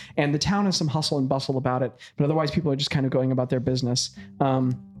dim, and the town has some hustle and bustle about it. But otherwise, people are just kind of going about their business.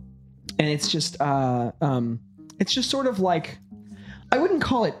 And it's just sort of like, I wouldn't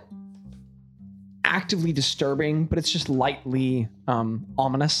call it actively disturbing, but it's just lightly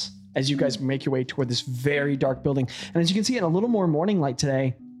ominous as you guys make your way toward this very dark building. And as you can see in a little more morning light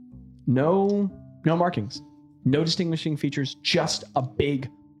today, no markings, no distinguishing features, just a big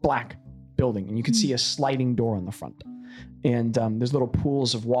black building. And you can see a sliding door on the front. And there's little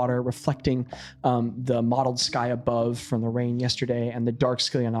pools of water reflecting the mottled sky above from the rain yesterday, and the dark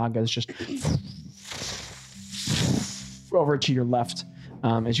Skilianaga is just over to your left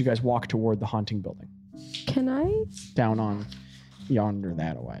as you guys walk toward the haunting building. Can I Down on yonder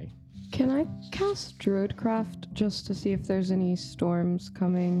that away. cast Druidcraft just to see if there's any storms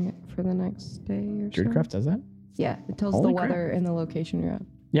coming for the next day or so? Druidcraft does that? Yeah, it tells Holy the crap. weather and the location you're at.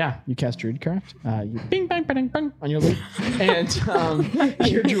 Yeah, you cast Druidcraft. You bing bang bang bang on your loop, and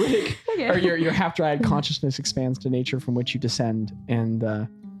your druidic or your half dryad consciousness expands to nature from which you descend. And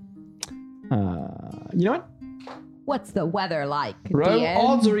you know what? What's the weather like? Roll DM?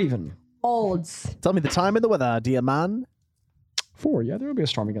 odds or even. Odds. Tell me the time and the weather, dear man. 4. Yeah, there will be a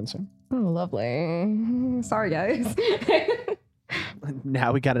storm again soon. Oh, lovely. Sorry, guys.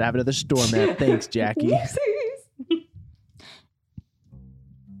 Now we gotta have another storm there. Thanks, Jackie. Whoopsies.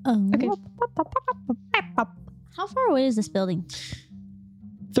 Oh. Okay. How far away is this building?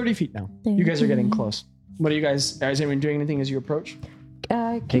 30 feet now. You guys are getting close. What are you guys? Is anyone doing anything as you approach?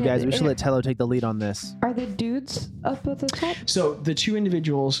 Hey guys, we should let Tello take the lead on this. Are the dudes guards up at the top? So the two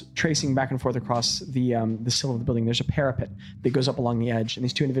individuals tracing back and forth across the sill of the building, there's a parapet that goes up along the edge, and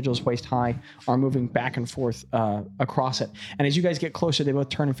these two individuals, waist high, are moving back and forth across it. And as you guys get closer, they both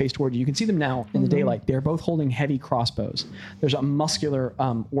turn and face toward you. You can see them now in the daylight. They're both holding heavy crossbows. There's a muscular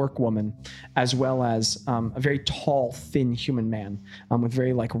orc woman, as well as a very tall, thin human man with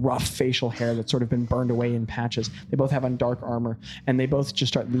very like rough facial hair that's sort of been burned away in patches. They both have on dark armor, and they both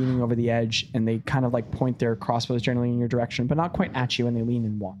just start leaning over the edge, and they kind of like point their crossbows generally in your direction, but not quite at you, and they lean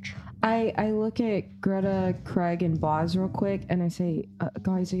and watch. I look at Greta, Craig, and Boz real quick, and I say,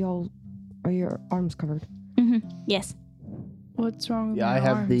 guys, are your arms covered? Yes. What's wrong with Yeah, my I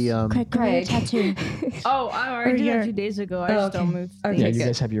have arms? the Craig. tattoo. Oh, I already did your- that 2 days ago. I just don't move. Okay, Yeah, you good,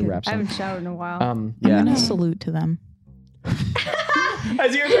 guys have your good. wraps I on. haven't showered in a while. I'm yeah. gonna salute to them.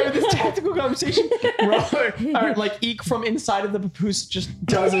 As you guys are having this tactical conversation, or like Eek from inside of the papoose just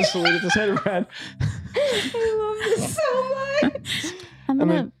does a salute at the side of Red. I love this so much. I'm And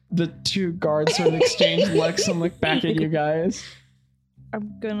gonna. then the two guards sort of exchange looks and look back at you guys.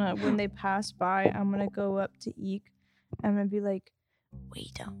 I'm gonna, when they pass by, I'm gonna go up to Eek. I'm gonna be like,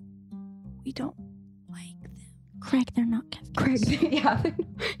 we don't like them, Craig, they're not Kevin. Craig, yeah.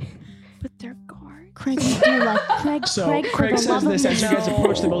 but they're guards. Craig, we do like Craig. So Craig, for Craig the says love of this as you guys No.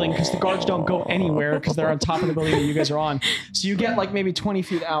 approach the building, because the guards don't go anywhere because they're on top of the building that you guys are on. So you get like maybe 20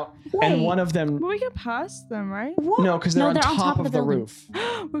 feet out, and Wait. one of them. But we can pass them, right? No, because they're, No, on, they're top of the building. roof.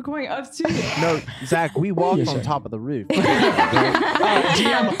 We're going up to. No, Zach, we walked Yes, on sir. top of the roof. DM,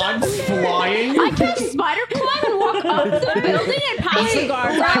 I'm flying. I can spider climb and walk up the building and past the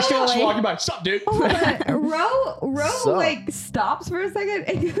guards. Just Actually, walking by. Stop, dude. Ro So- like stops for a second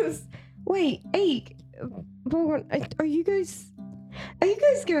and goes, "Wait, Ake, are you guys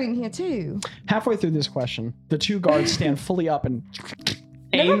going here too?" Halfway through this question, the two guards stand fully up and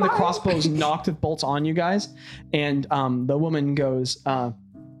aim the crossbows knocked with bolts on you guys. And the woman goes,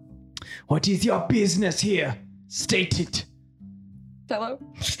 what is your business here? State it. Hello.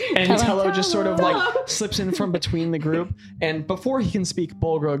 And Tello just sort of like slips in from between the group. And before he can speak,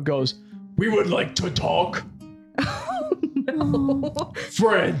 Bolgrog goes, we would like to talk. No.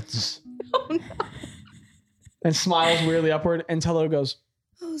 Friends. And smiles weirdly upward. And Tello goes,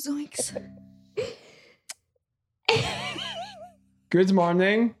 Oh, zoinks. good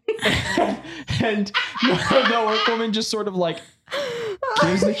morning. And the orc woman just sort of like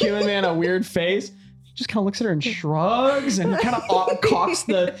gives the human man a weird face. He just kind of looks at her and shrugs, and he kind of cocks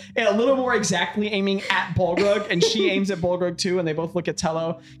a little more exactly, aiming at Bolgrug, and she aims at Bolgrug too, and they both look at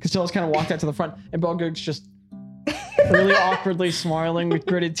Tello, because Tello's kind of walked out to the front, and Bolgrug's just really awkwardly smiling with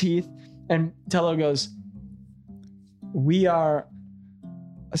gritted teeth, and Tello goes, we are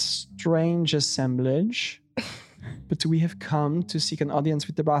a strange assemblage, but we have come to seek an audience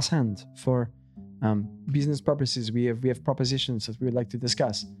with the brass hand for business purposes. We have propositions that we would like to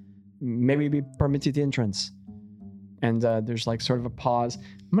discuss. Maybe be permitted entrance. And there's like sort of a pause.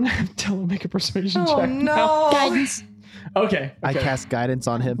 I'm gonna have Tello make a persuasion Oh check. no. guidance. Okay. I cast guidance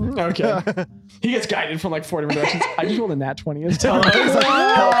on him. Okay. He gets guided from like 4 different directions. I just rolled a nat 20 as Tello.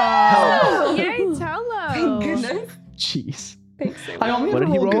 Wow. Yay, Tello! Thank goodness. Jeez. Thanks so I only What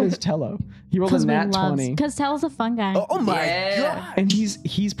ever did he rolled good roll? as Tello. He rolled a Because nat 20. Because Tel's a fun guy. Oh my god. And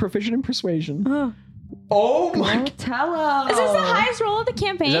he's proficient in persuasion. Oh my Oh, Tello. Is this the highest roll of the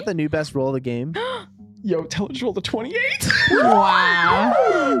campaign? Is that the new best roll of the game? Yo, Tello just rolled a 28.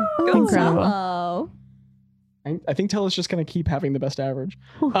 Wow. Incredible. Tello. I think Tello's just gonna keep having the best average.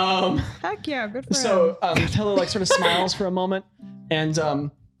 Heck yeah, good for him. So Tello like sort of smiles for a moment, and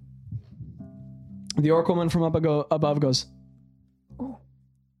the orc woman from above goes,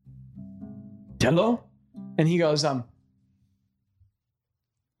 Tello? And he goes,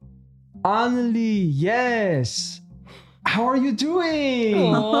 Annalie, yes. How are you doing? And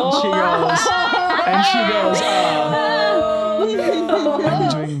she goes,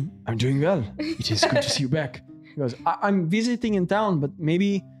 I'm doing well. It is good to see you back. He goes, I'm visiting in town, but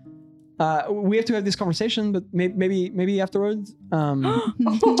maybe we have to have this conversation, but maybe afterwards. Do you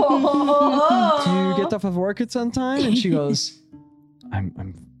get off of work at some time? And she goes,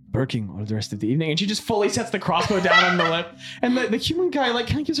 I'm working all the rest of the evening. And she just fully sets the crossbow down on the lip. And the human guy like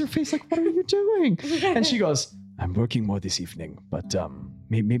kind of gives her face like, what are you doing? And she goes, I'm working more this evening, but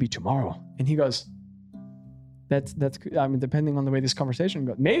maybe tomorrow. And he goes, that's I mean, depending on the way this conversation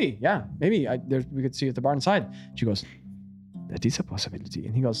goes, maybe we could see you at the bar inside. She goes, that is a possibility.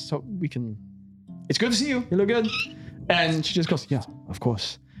 And he goes, so we can, it's good to see you. You look good. And she just goes, yeah, of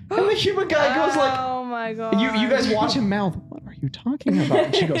course. And the human guy goes like, oh my god. you guys watch him mouth, what are you talking about?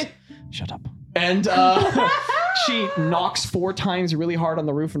 And she goes, shut up. And She knocks 4 times really hard on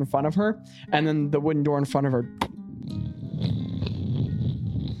the roof in front of her, and then the wooden door in front of her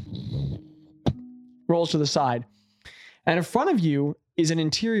rolls to the side. And in front of you is an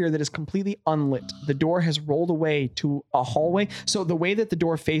interior that is completely unlit. The door has rolled away to a hallway. So the way that the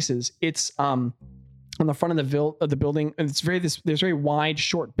door faces, it's on the front of the building, and there's very wide,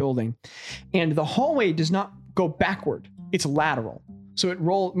 short building, and the hallway does not go backward. It's lateral. So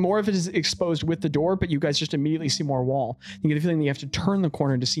more of it is exposed with the door, but you guys just immediately see more wall. You get the feeling that you have to turn the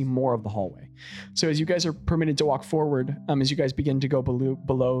corner to see more of the hallway. So as you guys are permitted to walk forward, as you guys begin to go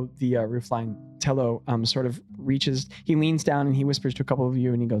below the roofline, Tello sort of he leans down and he whispers to a couple of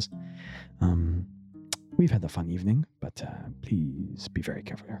you and he goes, we've had a fun evening, but please be very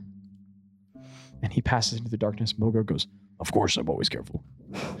careful here. And he passes into the darkness. Bogrug goes, of course, I'm always careful.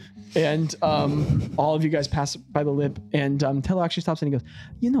 And all of you guys pass by the lip, and Tello actually stops and he goes,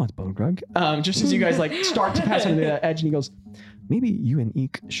 you know it's Bogrug. Just as you guys like start to pass under the edge, and he goes, maybe you and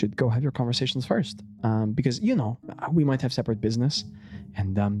Eek should go have your conversations first, because we might have separate business,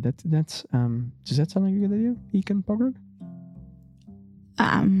 and that's does that sound like a good idea, Eek and Bogrug?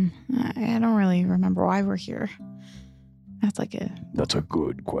 I don't really remember why we're here. That's a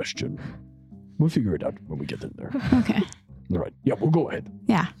good question. We'll figure it out when we get in there. Okay. All right. Yeah, we'll go ahead.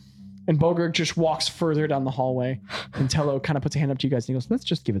 Yeah. And Bogrug just walks further down the hallway, and Tello kind of puts a hand up to you guys and he goes, let's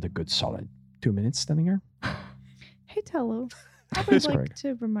just give it a good solid 2 minutes standing here. Hey, Tello. I would Yes, like Greg.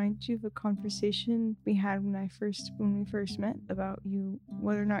 to remind you of a conversation we had when we first met about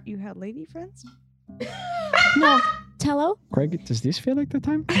whether or not you had lady friends. No, Tello? Craig, does this feel like the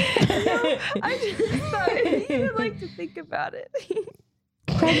time? I just thought you'd like to think about it.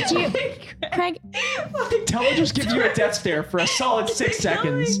 Craig, Craig, Tello just gives you a death stare for a solid 6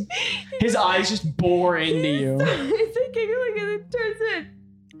 seconds. His eyes just bore into you. It's like giggling and it turns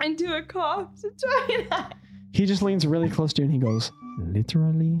into a cough. So try it. He just leans really close to you and he goes,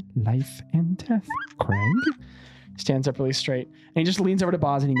 literally life and death, Craig. Stands up really straight. And he just leans over to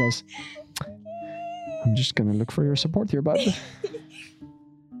Boz and he goes, I'm just going to look for your support here, bud.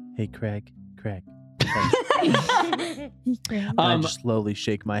 Hey, Craig. Craig. I just slowly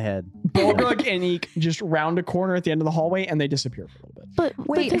shake my head. Bogrug and Eek just round a corner at the end of the hallway and they disappear for a little bit. But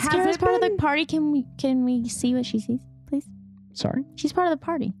Wait, because has Kara's it part of the been- party, can we see what she sees, please? Sorry? She's part of the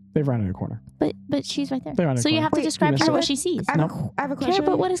party, They've rounded a corner. but she's right there. They're on a So you corner. have to Wait, describe you to her what missed she sees. I have a question. Kara,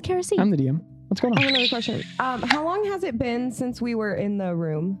 but what does Kara see? I'm the DM. What's going I have on? another question. How long has it been since we were in the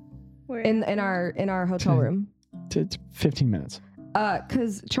room, in our hotel room? It's 15 minutes.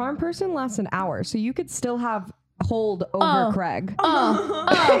 Because Charm Person lasts an hour, so you could still have hold over Craig.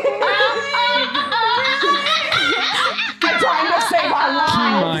 I'm trying to save our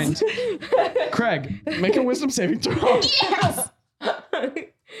lives. Keen mind. Craig, make a wisdom saving throw. Yes.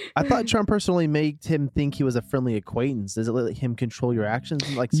 I thought Charm Person only made him think he was a friendly acquaintance. Does it let him control your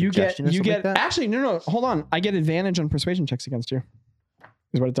actions, like suggestion or something like that? Actually, no, hold on. I get advantage on persuasion checks against you.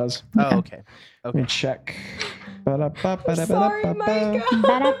 Is what it does. Oh, okay. Let me check. Sorry, Micah.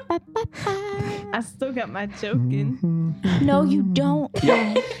 I still got my joke in. Mhm. No, you don't.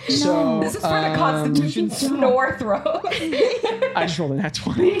 Yeah. So This is for the Constitution snore throw. I just rolled a nat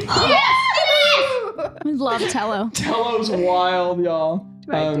 20. I love Tello. Tello's wild, y'all.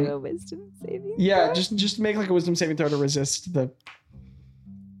 Do I do a wisdom saving? Yeah, just make like a wisdom saving throw to resist the.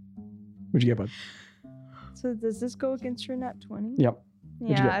 What'd you get, bud? So does this go against your nat 20? Yep. you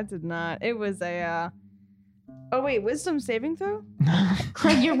Yeah, get? I did not. It was a. Oh wait, wisdom saving throw?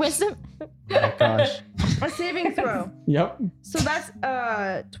 Craig, your wisdom. Oh my gosh. A saving throw. Yep. So that's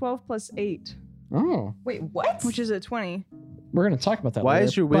 12 plus 8, Oh, Wait, what? which is a 20. we're gonna talk about that. Why later,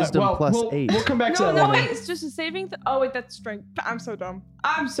 is your but, wisdom well, plus we'll, 8? We'll come back to No, that later. wait, it's just a saving. Oh wait, that's strength. I'm so dumb.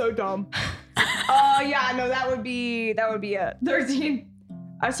 Yeah, no, that would be a 13.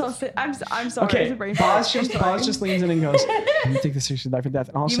 I'm sorry. It's a Okay, brain Boz fart. just, just leans in and goes, "Let me take this seriously, life and death."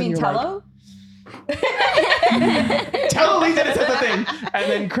 And all of a You sudden, mean you're Tello? like, "Tello leans in and says the thing,"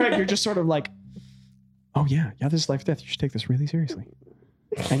 and then Craig, you're just sort of like, "Oh yeah, this is life and death. You should take this really seriously,"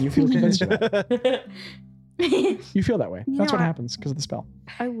 and you feel convinced of that. You feel that way. You That's know what what? happens because of the spell.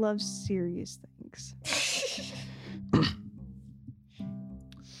 I love serious things.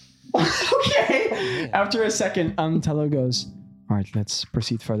 Okay. After a second, Tello goes, "All right, let's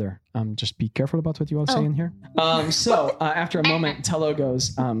proceed further. Just be careful about what you all say in here." So after a moment, Tello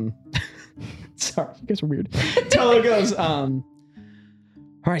goes, sorry, you guys are weird. Tello goes, all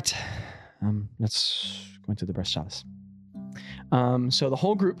right, let's go into the breast chalice. So the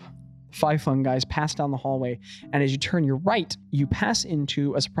whole group 5 fun guys pass down the hallway, and as you turn your right, you pass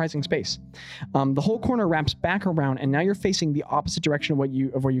into a surprising space. The whole corner wraps back around, and now you're facing the opposite direction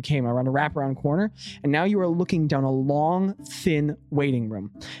of where you came, around a wraparound corner, and now you are looking down a long, thin waiting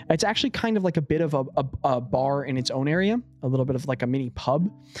room. It's actually kind of like a bit of a bar in its own area, a little bit of like a mini pub.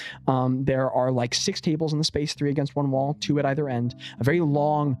 There are like 6 tables in the space, 3 against one wall, 2 at either end, a very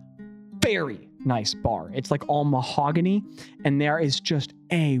long, very nice bar. It's like all mahogany, and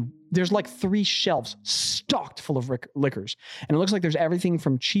there's like 3 shelves stocked full of liquors. And it looks like there's everything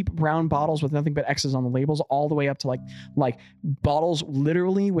from cheap brown bottles with nothing but X's on the labels all the way up to like bottles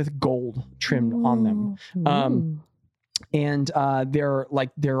literally with gold trimmed on them. And there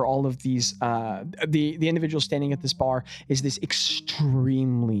are all of these, the individual standing at this bar is this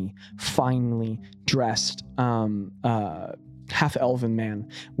extremely finely dressed, half-elven man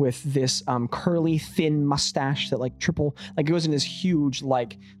with this curly, thin mustache that goes in this huge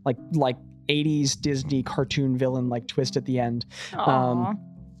like 80s Disney cartoon villain like twist at the end. And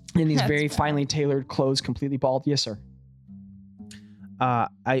these very finely tailored clothes, completely bald. Yes, sir.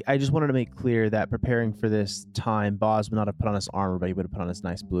 I just wanted to make clear that preparing for this time, Boz would not have put on his armor, but he would have put on his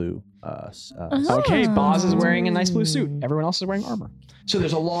nice blue. Okay, Boz is wearing a nice blue suit. Everyone else is wearing armor. So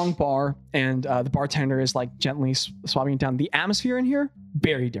there's a long bar, and the bartender is like gently swabbing it down. The atmosphere in here,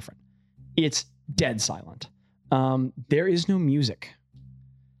 very different. It's dead silent. There is no music.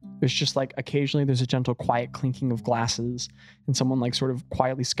 There's just like occasionally there's a gentle quiet clinking of glasses and someone like sort of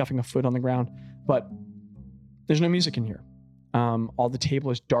quietly scuffing a foot on the ground, but there's no music in here. All the table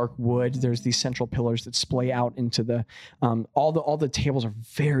is dark wood. There's these central pillars that splay out into the, all the tables are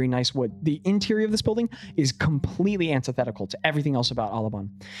very nice wood. The interior of this building is completely antithetical to everything else about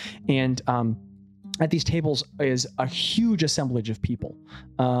Alabon. And, at these tables is a huge assemblage of people.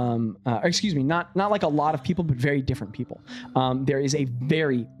 Not like a lot of people, but very different people. There is a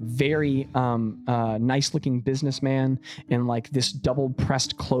very, very nice looking businessman in like this double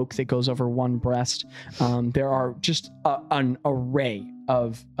pressed cloak that goes over one breast. There are just an array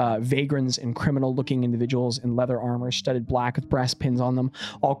of vagrants and criminal looking individuals in leather armor, studded black with brass pins on them,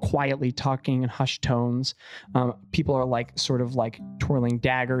 all quietly talking in hushed tones. People are like sort of like twirling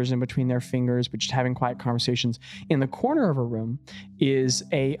daggers in between their fingers, but just having quiet conversations. In the corner of a room is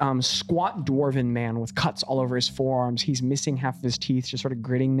a squat dwarven man with cuts all over his forearms. He's missing half of his teeth, just sort of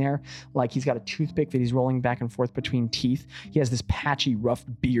gritting there, like he's got a toothpick that he's rolling back and forth between teeth. He has this patchy, rough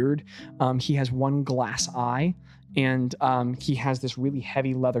beard. He has one glass eye. And he has this really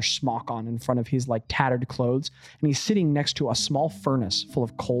heavy leather smock on in front of his like tattered clothes. And he's sitting next to a small furnace full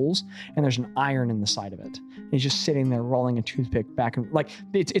of coals, and there's an iron in the side of it. And he's just sitting there rolling a toothpick back and like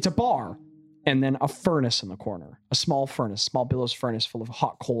it's a bar, and then a furnace in the corner, a small billows furnace full of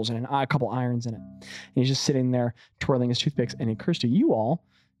hot coals and a couple irons in it. And he's just sitting there twirling his toothpicks. And it occurs to you all,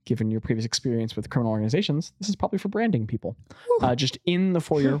 given your previous experience with criminal organizations, this is probably for branding people. Just in the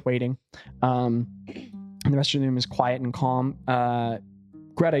foyer waiting. And the rest of the room is quiet and calm.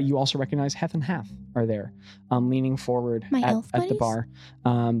 Greta, you also recognize Heth and Hath are there, leaning forward at the bar.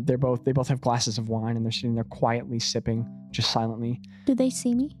 They both have glasses of wine, and they're sitting there quietly sipping, just silently. Do they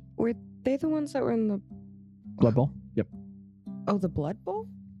see me? Were they the ones that were in the Blood Bowl? Yep. Oh, the Blood Bowl?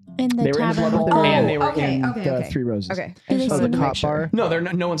 In the they were in the Blood Bowl, and they were in the Three Roses. Okay. Do they see the me? cop bar? No,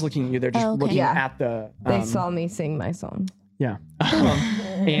 no one's looking at you. They're just looking at the. They saw me sing my song. Yeah.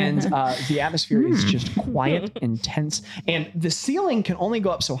 And the atmosphere is just quiet and tense. And the ceiling can only go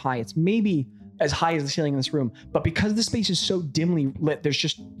up so high. It's maybe as high as the ceiling in this room. But because the space is so dimly lit, there's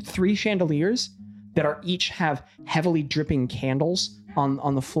just 3 chandeliers that each have heavily dripping candles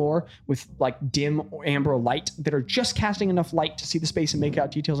on the floor with like dim amber light that are just casting enough light to see the space and make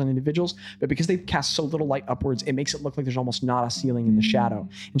out details on individuals. But because they cast so little light upwards, it makes it look like there's almost not a ceiling in the shadow.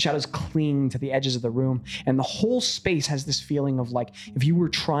 And shadows cling to the edges of the room. And the whole space has this feeling of like, if you were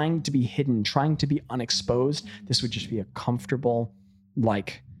trying to be hidden, trying to be unexposed, this would just be a comfortable,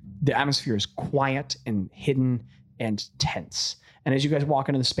 like the atmosphere is quiet and hidden and tense. And as you guys walk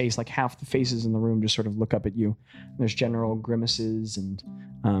into the space, like half the faces in the room just sort of look up at you. And there's general grimaces and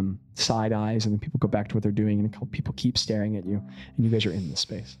side eyes, and then people go back to what they're doing, and a couple people keep staring at you, and you guys are in this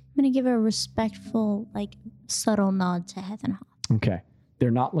space. I'm going to give a respectful, like, subtle nod to Heth and Hath. Okay. They're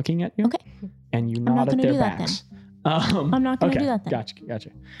not looking at you. Okay. And you nod at their backs. I'm not going to do that then.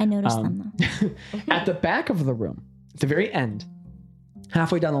 Gotcha. I noticed them, though. At the back of the room, at the very end,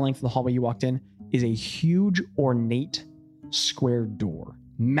 halfway down the length of the hallway you walked in, is a huge, ornate square door,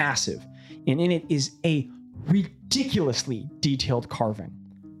 massive, and in it is a ridiculously detailed carving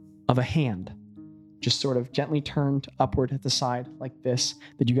of a hand, just sort of gently turned upward at the side like this,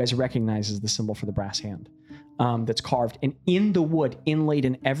 that you guys recognize as the symbol for the brass hand. that's carved. And in the wood, inlaid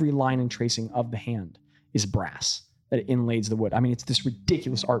in every line and tracing of the hand, is brass that inlays the wood. I mean, it's this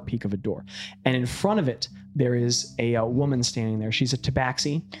ridiculous art peak of a door. And in front of it, there is a woman standing there. She's a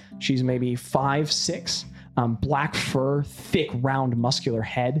tabaxi. She's maybe 5'6", black fur, thick, round, muscular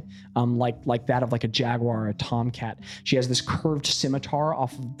head, like that of like a jaguar or a tomcat. She has this curved scimitar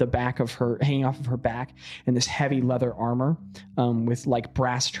off of the back of her, hanging off of her back, and this heavy leather armor with like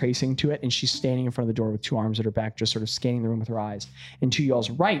brass tracing to it. And she's standing in front of the door with two arms at her back, just sort of scanning the room with her eyes. And to y'all's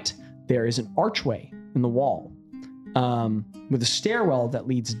right, there is an archway in the wall with a stairwell that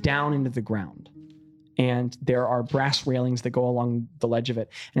leads down into the ground. And there are brass railings that go along the ledge of it,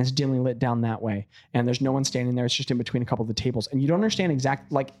 and it's dimly lit down that way. And there's no one standing there. It's just in between a couple of the tables. And you don't understand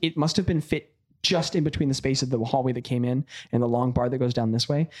like it must have been fit just in between the space of the hallway that came in and the long bar that goes down this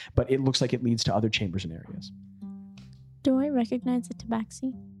way, but it looks like it leads to other chambers and areas. Do I recognize the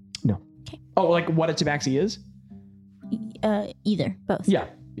tabaxi? No. Okay. Oh, like what a tabaxi is? Either, both. Yeah.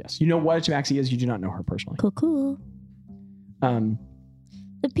 Yes. You know what a tabaxi is. You do not know her personally. Cool.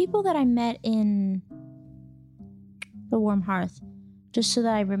 The people that I met in the Warm Hearth, just so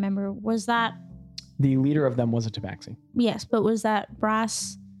that I remember, was that... The leader of them was a tabaxi. Yes, but was that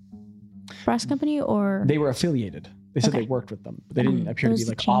brass company or... They were affiliated. They said they worked with them, but they didn't appear to be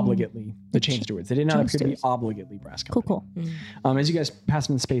like obligately the chain stewards. They did not appear to be obligately brass company. Cool. As you guys pass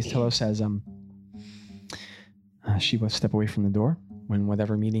into space, Tello says, she will step away from the door when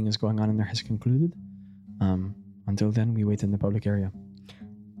whatever meeting is going on in there has concluded. Until then, we wait in the public area.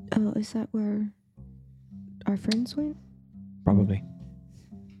 Oh, is that where our friends went? Probably.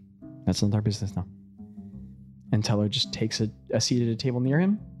 That's not our business now. And Tello just takes a seat at a table near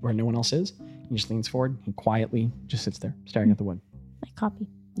him where no one else is. He just leans forward. He quietly just sits there, staring at the wood. I copy.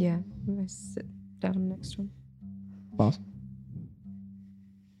 Yeah, I sit down next to him. Boss?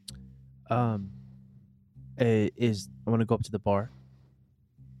 I want to go up to the bar.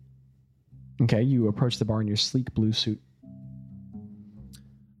 Okay, you approach the bar in your sleek blue suit.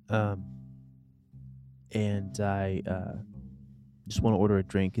 And I just want to order a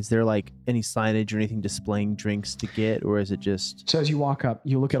drink. Is there like any signage or anything displaying drinks to get, or is it just... So as you walk up,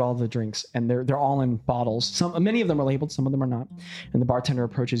 you look at all the drinks, and they're all in bottles. Many of them are labeled, some of them are not. And the bartender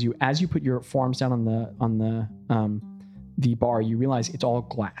approaches you. As you put your forearms down on the bar, you realize it's all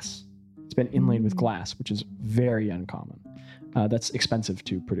glass. It's been inlaid with glass, which is very uncommon. That's expensive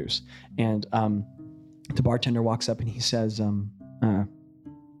to produce. And the bartender walks up and he says,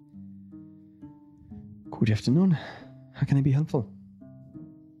 good afternoon. How can I be helpful?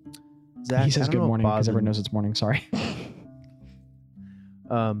 Zach, he says good morning because everyone knows it's morning. Sorry.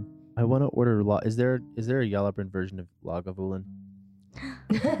 I want to order. Is there a Yellowburn version of Lagavulin?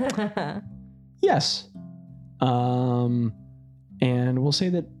 Yes. And we'll say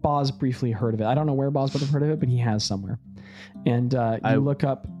that Boz briefly heard of it. I don't know where Boz would have heard of it, but he has somewhere. And you look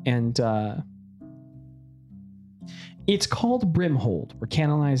up and it's called Brimhold. We're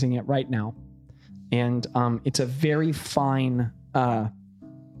canonizing it right now. And it's a very fine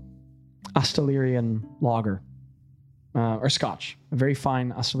Astalerian lager. Or Scotch, a very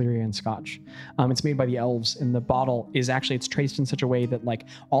fine Astalerian Scotch. It's made by the elves, and the bottle is actually, it's traced in such a way that like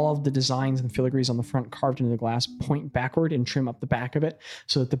all of the designs and filigrees on the front carved into the glass point backward and trim up the back of it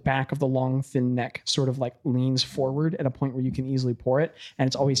so that the back of the long, thin neck sort of like leans forward at a point where you can easily pour it, and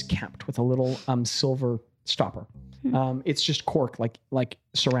it's always capped with a little silver stopper. It's just cork, like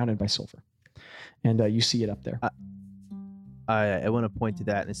surrounded by silver. And you see it up there. I want to point to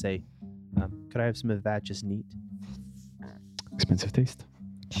that and say, could I have some of that just neat? Expensive taste.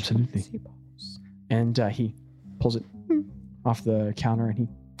 Absolutely. And he pulls it off the counter and he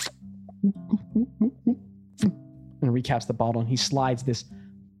recaps the bottle, and he slides this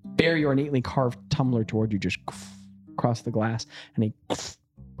very ornately carved tumbler toward you, just across the glass, and he puts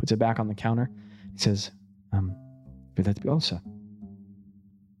it back on the counter. He says, will that be all, sir?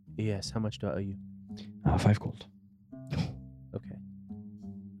 Yes. How much do I owe you? 5 gold. Okay.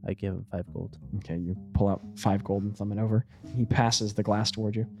 I give him 5 gold. Okay, you pull out 5 gold and thumb it over. He passes the glass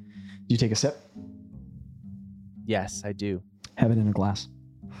toward you. Do you take a sip? Yes, I do. Have it in a glass.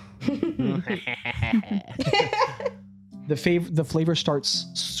 The flavor starts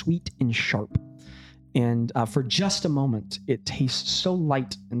sweet and sharp. And for just a moment, it tastes so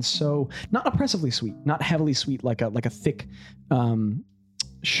light and so not oppressively sweet, not heavily sweet like a thick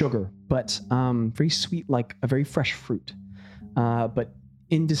sugar, but very sweet like a very fresh fruit. But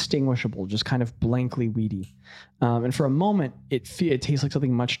indistinguishable, just kind of blankly weedy. And for a moment, it tastes like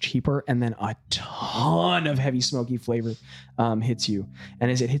something much cheaper, and then a ton of heavy smoky flavor hits you.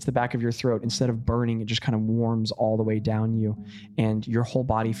 And as it hits the back of your throat, instead of burning, it just kind of warms all the way down you, and your whole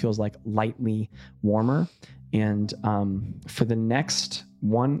body feels like lightly warmer. And for the next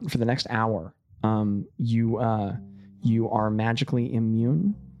hour, you are magically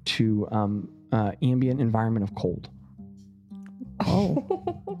immune to ambient environment of cold. Wow.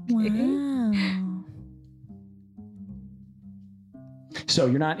 So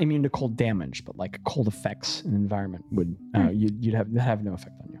you're not immune to cold damage, but like cold effects in environment would you'd have no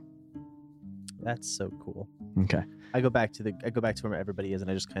effect on you. That's so cool. Okay. I go back to where everybody is, and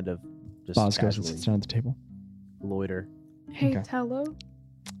I just kind of Boz goes and sits down at the table. Loiter. Hey, Okay. Tello.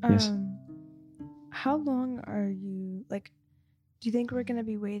 Yes. How long are you like? Do you think we're gonna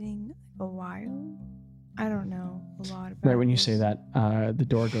be waiting a while? I don't know a lot about. Right when you this. say that, the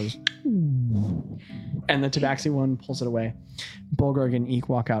door goes, and the Tabaxi one pulls it away. Bolgrog and Eek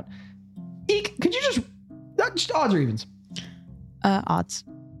walk out. Eek, could you just odds or evens? Odds.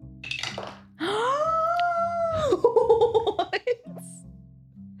 What?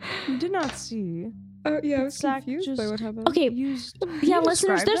 You did not see. Oh yeah, I was Zach confused by just- what happened. Okay. Yeah,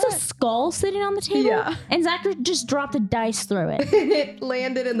 listeners, there's a skull sitting on the table, Yeah. and Zach just dropped a dice through it. And it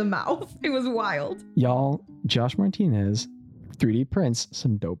landed in the mouth. It was wild. Y'all, Josh Martinez 3D prints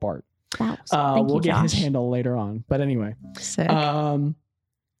some dope art. That was, thank We'll you, get his Josh. handle later on. But anyway, Sick.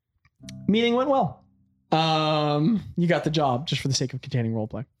 meeting went well. You got the job just for the sake of containing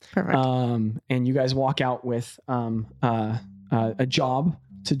roleplay. Perfect. And you guys walk out with a job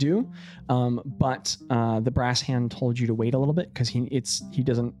to do, but the brass hand told you to wait a little bit because he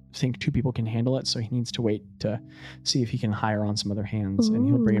doesn't think two people can handle it, so he needs to wait to see if he can hire on some other hands, and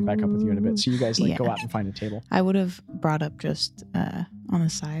he'll bring it back up with you in a bit. So you guys go Yeah. out and find a table. I would have brought up just on the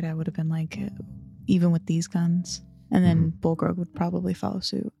side. I would have been like, even with these guns, and then Bolgrog would probably follow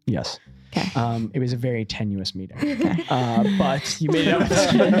suit. Yes. Okay. It was a very tenuous meeting, Okay. but you made it up.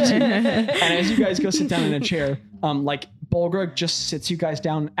 And as you guys go sit down in a chair, like Bolgrog just sits you guys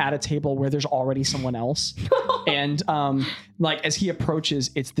down at a table where there's already someone else. And like as he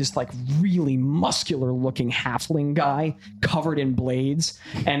approaches, it's this like really muscular looking halfling guy covered in blades.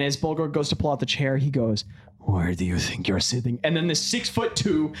 And as Bolgrog goes to pull out the chair, he goes, "Where do you think you're sitting?" And then this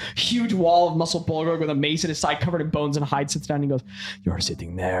 6'2" huge wall of muscle Bolgrog with a mace at his side covered in bones and hide sits down and he goes, "You're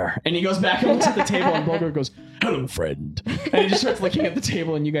sitting there." And he goes back and looks at the table and Bolgrog goes, "Hello, friend." And he just starts looking at the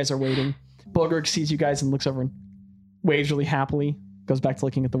table and you guys are waiting. Bolgrog sees you guys and looks over and waves really happily, goes back to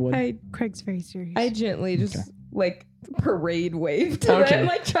looking at the wood. Craig's very serious. I gently just Okay. like parade wave to Okay. them,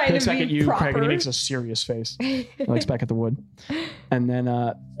 like He trying looks to back be at you, proper. Craig, and he makes a serious face. He looks back at the wood. And then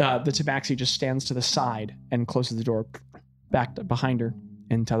the Tabaxi just stands to the side and closes the door back behind her.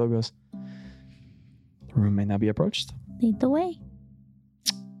 And Tello goes, "The room may now be approached." Lead the way.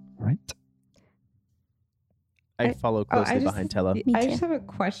 Right. I follow closely behind Tello. Me I too. just have a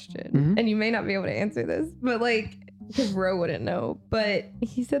question, Mhm. and you may not be able to answer this, but like, because Ro wouldn't know. But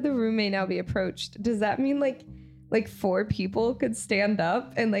he said the room may now be approached. Does that mean like 4 people could stand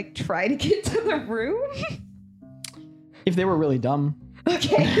up and like try to get to the room? If they were really dumb.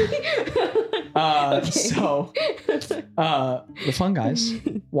 Okay. Okay. So the fun guys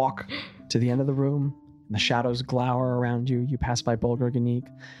walk to the end of the room. And the shadows glower around you. You pass by Bolgrog and Eek.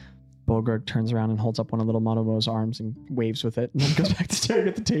 Bolgrog turns around and holds up one of little Monomo's arms and waves with it, and then goes back to staring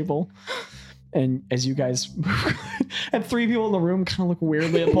at the table. And as you guys and 3 people in the room kind of look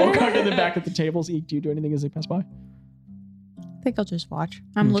weirdly at Bolgrog in the back of the tables. Eek, do you do anything as they pass by? I think I'll just watch.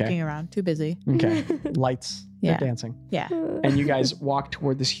 I'm Okay. looking around. Too busy. Okay. Lights. Yeah. They're dancing. Yeah. And you guys walk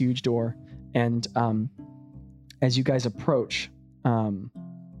toward this huge door. And as you guys approach, the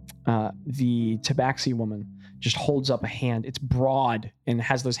Tabaxi woman just holds up a hand. It's broad and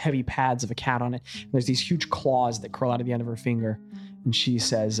has those heavy pads of a cat on it. And there's these huge claws that curl out of the end of her finger. And she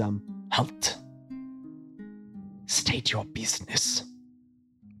says, "Halt. State your business."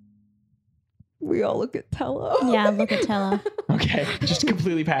 We all look at Tello. Yeah, look at Tello. Okay, just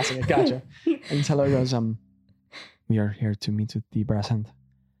completely passing it. Gotcha. And Tello goes, "We are here to meet with the brass hand.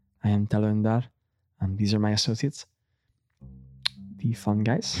 I am Tello Endar. These are my associates, the fun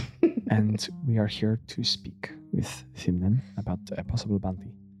guys, and we are here to speak with Thimnen about a possible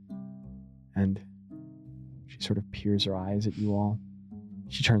bounty." And she sort of peers her eyes at you all.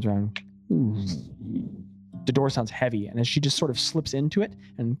 She turns around. The door sounds heavy, and as she just sort of slips into it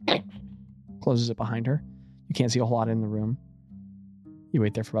and closes it behind her, you can't see a whole lot in the room. You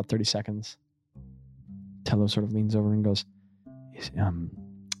wait there for about 30 seconds. Tello sort of leans over and goes,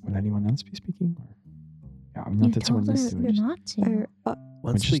 "Will anyone else be speaking?" Or, yeah, not You that someone told needs us to. we just- not to.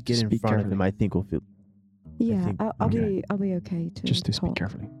 Once just we get in speak front of carefully. him, I think we'll feel. Yeah, think- I'll okay. be okay to Just to speak talk.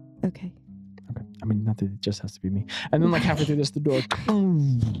 carefully. Okay. Okay. I mean, not that it just has to be me. And then, like, halfway through this, the door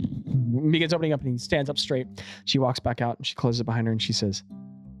begins opening up and he stands up straight. She walks back out and she closes it behind her and she says,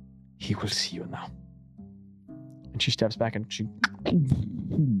 "He will see you now." She steps back and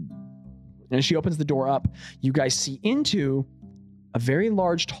as she opens the door up, you guys see into a very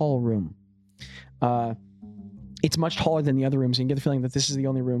large, tall room. It's much taller than the other rooms. You can get the feeling that this is the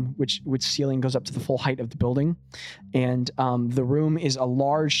only room which ceiling goes up to the full height of the building. And the room is a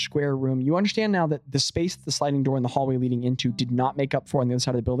large square room. You understand now that the space the sliding door in the hallway leading into did not make up for on the other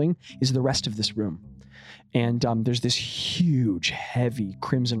side of the building is the rest of this room. And there's this huge, heavy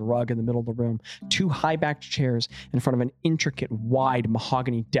crimson rug in the middle of the room, 2 high-backed chairs in front of an intricate, wide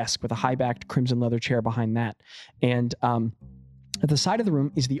mahogany desk with a high-backed crimson leather chair behind that. And at the side of the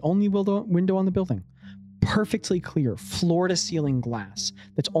room is the only window on the building. Perfectly clear, floor-to-ceiling glass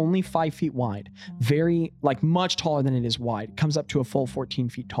that's only 5 feet wide. Very, much taller than it is wide. It comes up to a full 14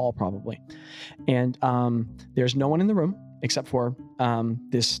 feet tall, probably. And there's no one in the room except for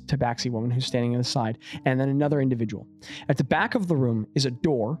this tabaxi woman who's standing on the side, and then another individual. At the back of the room is a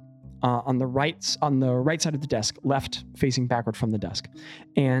door on the right side of the desk, left facing backward from the desk.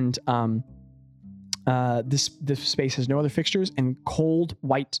 And this space has no other fixtures, and cold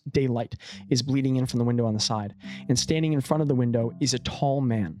white daylight is bleeding in from the window on the side. And standing in front of the window is a tall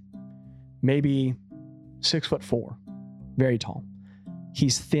man, maybe 6'4", very tall.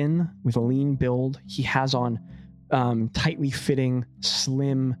 He's thin with a lean build. He has on tightly fitting,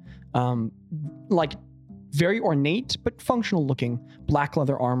 slim, very ornate but functional looking black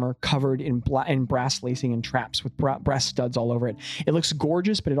leather armor covered in brass lacing and traps with brass studs all over it. It looks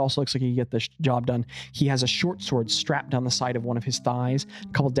gorgeous, but it also looks like he can get the job done. He has a short sword strapped down the side of one of his thighs, a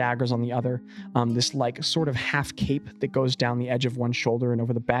couple daggers on the other, this sort of half cape that goes down the edge of one shoulder and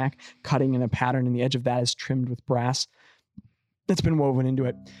over the back, cutting in a pattern, and the edge of that is trimmed with brass that's been woven into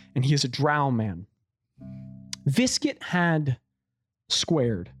it. And he is a drow man. Viscit had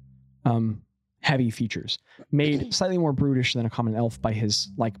squared, heavy features, made slightly more brutish than a common elf by his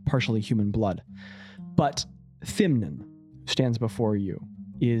partially human blood. But Thymnen, who stands before you,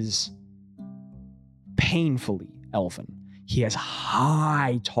 is painfully elfin. He has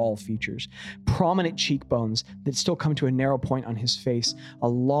high, tall features, prominent cheekbones that still come to a narrow point on his face, a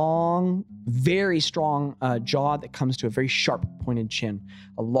long, very strong jaw that comes to a very sharp pointed chin,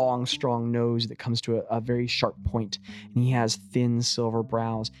 a long, strong nose that comes to a very sharp point, and he has thin silver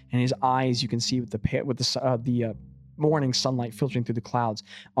brows, and his eyes, you can see with the morning sunlight filtering through the clouds,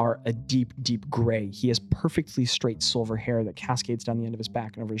 are a deep, deep gray. He has perfectly straight silver hair that cascades down the end of his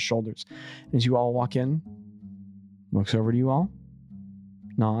back and over his shoulders. And as you all walk in, looks over to you all,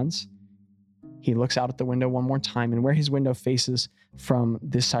 nods. He looks out at the window one more time, and where his window faces from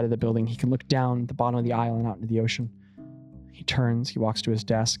this side of the building, he can look down the bottom of the aisle and out into the ocean. He turns, he walks to his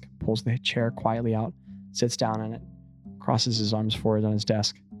desk, pulls the chair quietly out, sits down in it, crosses his arms forward on his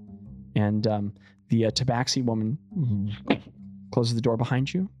desk, and the tabaxi woman closes the door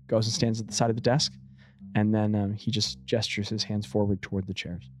behind you, goes and stands at the side of the desk, and then he just gestures his hands forward toward the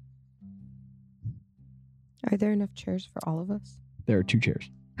chairs. Are there enough chairs for all of us? There are 2 chairs.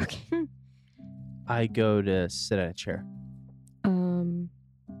 Okay. I go to sit at a chair.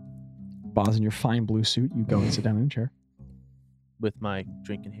 Boz, in your fine blue suit, you go and sit down in a chair. With my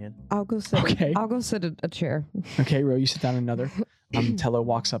drink in hand. I'll go sit. Okay. I'll go sit at a chair. Okay, Ro, you sit down in another. Tello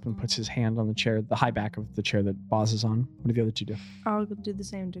walks up and puts his hand on the chair, the high back of the chair that Boz is on. What do the other 2 do? I'll do the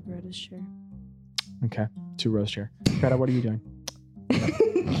same to Greta's chair. Okay, to Ro's chair. Greta, what are you doing?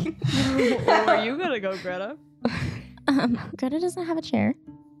 Where are you gonna go, Greta? Greta doesn't have a chair.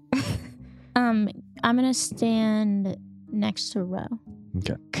 I'm gonna stand next to Ro.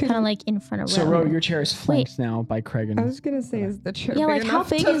 Okay. Kind of in front of Ro. So Ro, your chair is flanked now by Craig and I was gonna say, is the chair Yeah, big how enough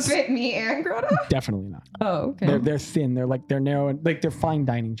big to is fit me and Greta? definitely not. Oh, okay. They're thin. They're narrow and they're fine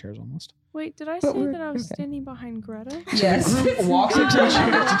dining chairs almost. Wait, did I But say we're- that I was okay. standing behind Greta? Yes. The group walks into the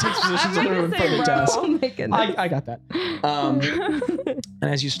chair and takes positions I'm in gonna front say of the Ro. desk. Oh my goodness. I got that. And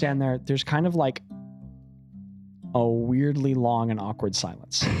as you stand there, there's kind of a weirdly long and awkward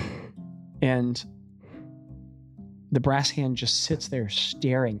silence. And the brass hand just sits there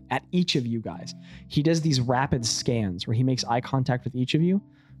staring at each of you guys. He does these rapid scans where he makes eye contact with each of you,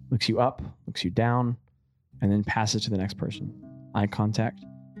 looks you up, looks you down, and then passes to the next person. Eye contact,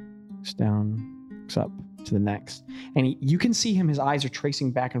 looks down, looks up to the next. And you can see him, his eyes are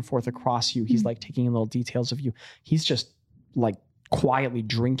tracing back and forth across you. He's taking in little details of you. He's just quietly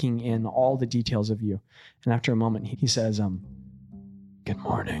drinking in all the details of you. And after a moment, he says, good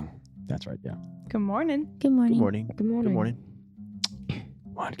morning. That's right, yeah. Good morning. Good morning. Good morning. Good morning. Good morning.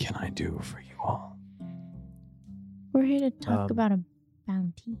 What can I do for you all? We're here to talk about a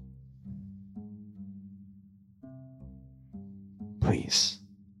bounty. Please,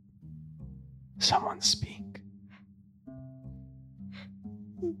 someone speak.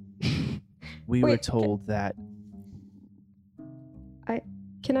 We were Wait, told that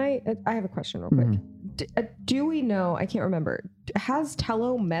Can I have a question real quick. Do we know, I can't remember, has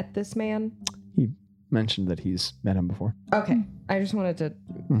Tello met this man? He mentioned that he's met him before. Okay. I just wanted to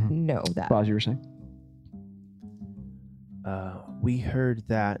know that. Boz, you were saying? We heard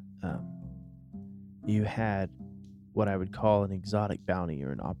that you had what I would call an exotic bounty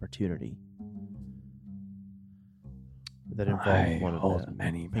or an opportunity that involved one of the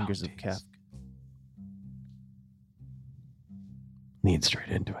many fingers of Kefk. Lead straight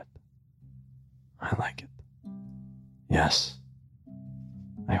into it. I like it. Yes.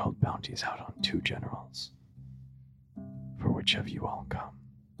 I hold bounties out on 2 generals. For which of you all come?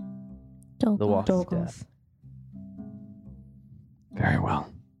 The Walk of Death. Very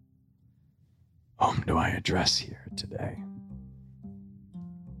well. Whom do I address here today?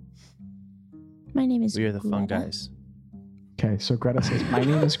 My name is We are the fun Greta. guys. Okay, so Greta says, my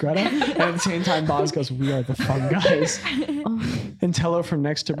name is Greta. And at the same time, Boz goes, we are the fun guys. And Tello from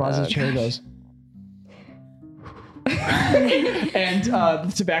next to Boz's chair goes. And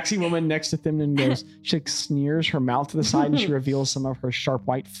the Tabaxi woman next to Thimnon goes, she like, sneers her mouth to the side and she reveals some of her sharp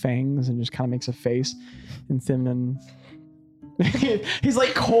white fangs and just kind of makes a face. And Thimnon, he's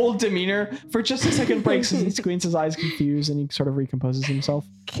like cold demeanor for just a second, breaks and he squints his eyes confused and he sort of recomposes himself.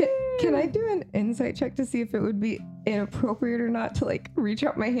 Can I do an insight check to see if it would be inappropriate or not to like reach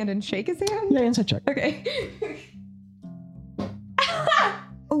out my hand and shake his hand? Yeah, insight check. Okay.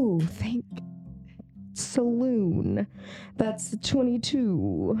 Oh, thank Saloon. That's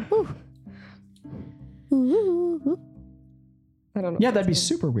 22. Ooh. I don't know. Yeah, that'd be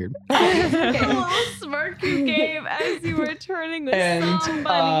super weird. The little smirk you gave as you were turning was so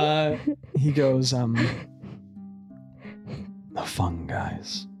funny. He goes, The fun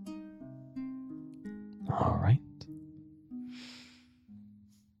guys. All right.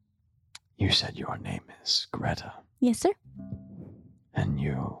 You said your name is Greta. Yes, sir. And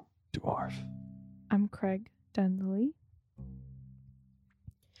you, dwarf. I'm Craig Dundley.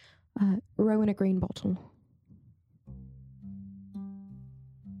 Rowena Greenbottle.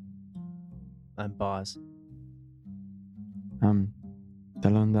 I'm Boz.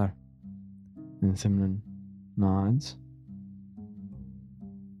 Telundar. And Thimnon nods.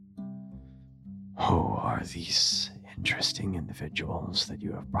 Who are these interesting individuals that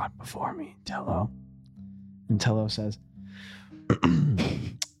you have brought before me, Tello? and Tello says,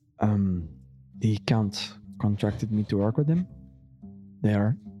 The Count contracted me to work with them. They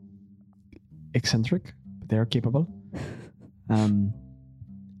are eccentric, but they are capable. And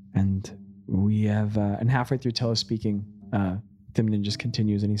we have... and halfway through Tello speaking, Thimnon just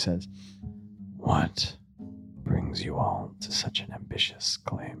continues and he says, What brings you all to such an ambitious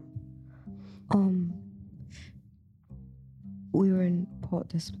claim? We were in Port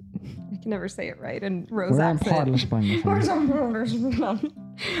Dis... I can never say it right. And Rose we're on accent. Partless Plain.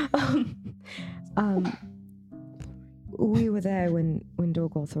 We were there when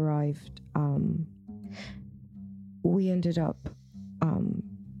Dorgoth arrived. We ended up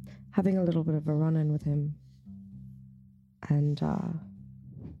having a little bit of a run-in with him. And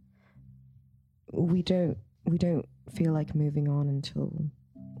we don't feel like moving on until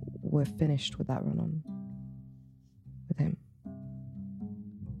we're finished with that run-on with him.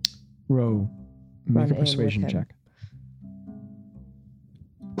 Row, make Run a in with persuasion him. check.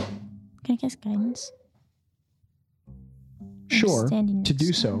 Can I guess guidance? Sure. Understanding To do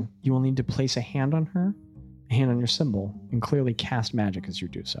next so, you will need to place a hand on her, a hand on your symbol, and clearly cast magic as you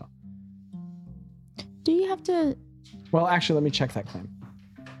do so. Do you have to? Well, actually, let me check that claim.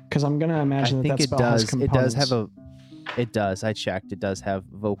 Because I'm going to imagine I think that it spell has does. It components. does have a. It does. I checked. It does have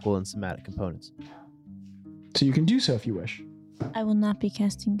vocal and somatic components. So you can do so if you wish. I will not be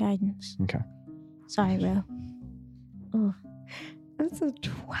casting guidance. Okay. Sorry, Ro. Oh, That's a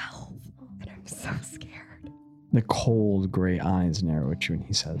 12. And I'm so scared. The cold gray eyes narrow at you, and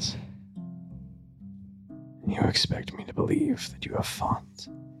he says, You expect me to believe that you have fought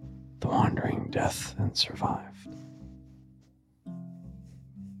the wandering death and survived.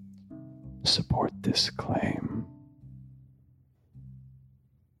 Support this claim.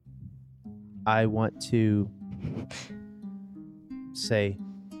 I want to say,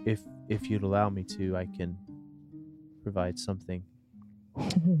 if you'd allow me to, I can provide something.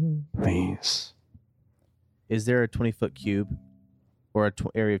 Please. Is there a 20-foot cube or a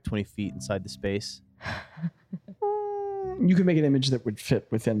area of 20 feet inside the space? you can make an image that would fit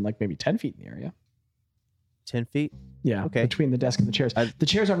within like maybe 10 feet in the area. 10 feet? Yeah, Okay. between the desk and the chairs. The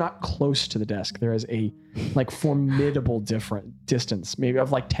chairs are not close to the desk. There is a like formidable different distance, maybe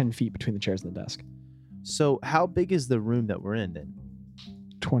of like 10 feet between the chairs and the desk. So how big is the room that we're in then?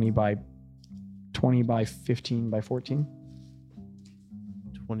 20 by 15 by 14.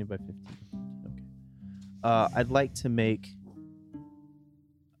 20 by 15. Okay. I'd like to make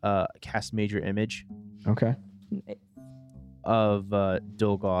cast major image. Okay. Of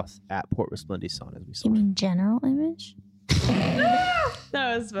Dolgoth at Port Resplendissant, as we saw. You mean general image?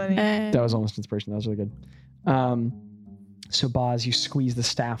 That was funny. That was almost inspiration. That was really good. So Boz, you squeeze the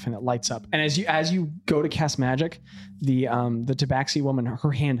staff and it lights up. And as you go to cast magic, the Tabaxi woman,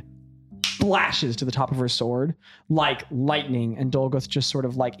 her hand flashes to the top of her sword like lightning, and Dolgoth just sort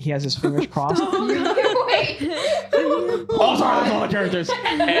of like, he has his fingers crossed. Oh, sorry, that's all the characters.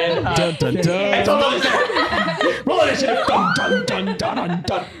 And dun, dun, dun. Roll initiative. Dun, dun, dun, dun, dun,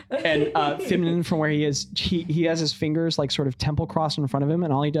 dun. And Thimnen, from where he is, he has his fingers like sort of temple crossed in front of him,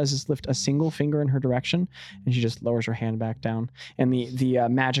 and all he does is lift a single finger in her direction, and she just lowers her hand back down, and the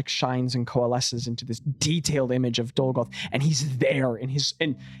magic shines and coalesces into this detailed image of Dolgoth, and he's there and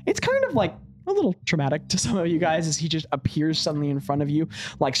it's kind of like a little traumatic to some of you guys as he just appears suddenly in front of you,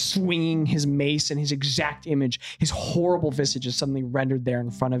 like swinging his mace, and his exact image, his horrible visage is suddenly rendered there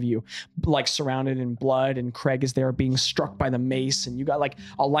in front of you, like surrounded in blood, and Craig is there being struck by the mace, and you got like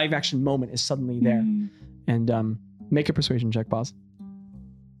a live action moment is suddenly there. And make a persuasion check, Boz.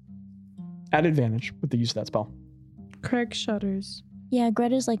 At advantage with the use of that spell. Craig shudders. Yeah,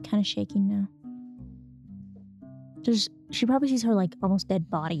 Greta's like kind of shaking now. She probably sees her like almost dead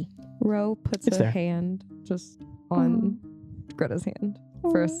body. Ro puts It's a there. hand just on Greta's hand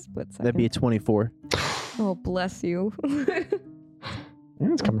for a split second. That'd be a 24. Oh, bless you.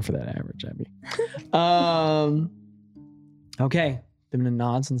 It's coming for that average, Abby. Okay. Thimnen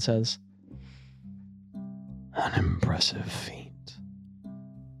nods and says, An impressive feat.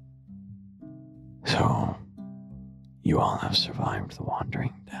 So, you all have survived the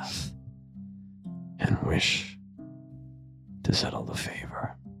wandering death and wish to settle the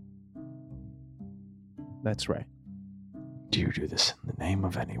favor. That's right. Do you do this in the name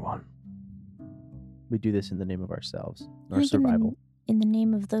of anyone? We do this in the name of ourselves, I our think survival. In the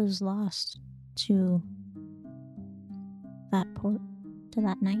name of those lost to that port, to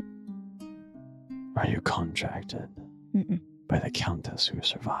that night. Are you contracted Mm-mm. by the Countess who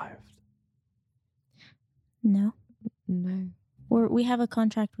survived? No. No. We have a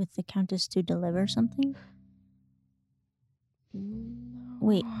contract with the Countess to deliver something.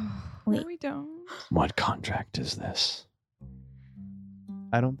 Wait. No, we don't. What contract is this?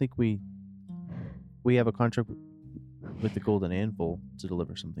 I don't think we have a contract with the Golden Anvil to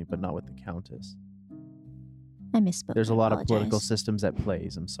deliver something, but not with the Countess. I misspoke. There's a I lot of apologize. political systems at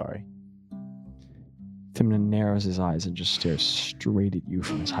plays. I'm sorry. Thimnen narrows his eyes and just stares straight at you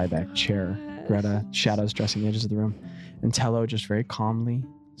from his high back chair. Greta shadows dressing the edges of the room, and Tello just very calmly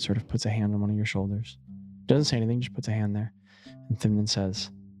sort of puts a hand on one of your shoulders. Doesn't say anything, just puts a hand there. And Thimnen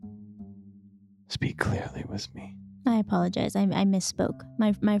says, Speak clearly with me. I apologize. I misspoke.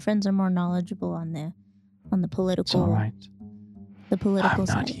 My friends are more knowledgeable on the political. It's all right. The political I'm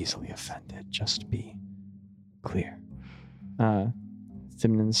side. not easily offended. Just be clear.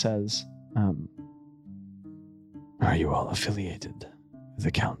 Thimnen says, Are you all affiliated with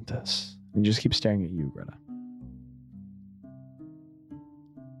the Countess? and he just keeps staring at you, Greta.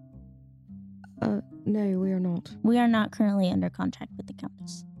 No, we are not. We are not currently under contract with the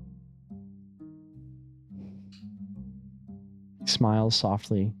Countess. He smiles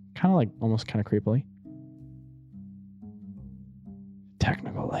softly, kind of like almost kind of creepily.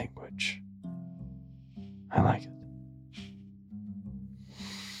 Technical language. I like it.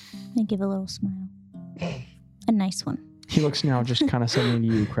 I give a little smile. A nice one. He looks now just kind of suddenly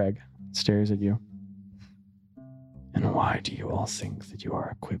to you, Craig. Stares at you. And why do you all think that you are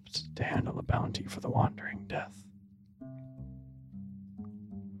equipped to handle a bounty for the wandering death?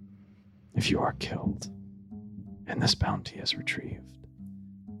 If you are killed, and this bounty is retrieved,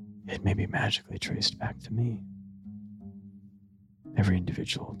 it may be magically traced back to me. Every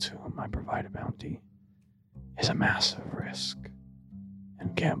individual to whom I provide a bounty is a massive risk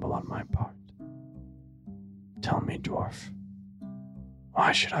and gamble on my part. Tell me, dwarf,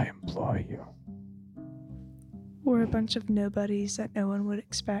 why should I employ you? We're a bunch of nobodies that no one would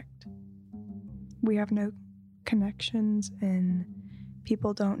expect. We have no connections, and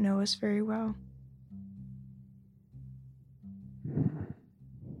people don't know us very well.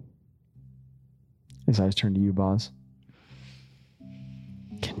 His eyes turn to you, Boz.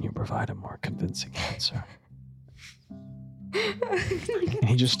 Can you provide a more convincing answer? And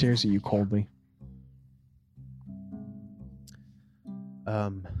he just stares at you coldly.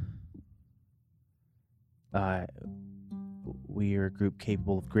 We are a group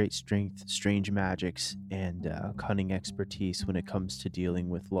capable of great strength, strange magics, and cunning expertise when it comes to dealing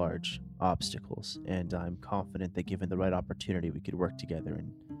with large obstacles, and I'm confident that given the right opportunity, we could work together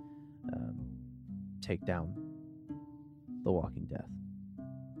and take down the Walking Death.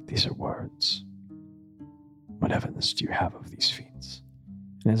 These are words. What evidence do you have of these feats?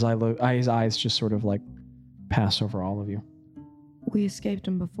 And as I look, his eyes just sort of like pass over all of you. We escaped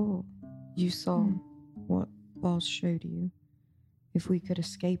him before. You saw what Boz showed you. If we could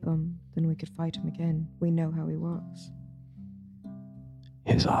escape him, then we could fight him again. We know how he works.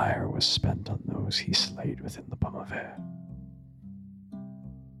 His ire was spent on those he slayed within the Pomavere.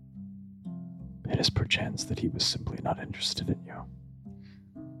 It is perchance that he was simply not interested in you.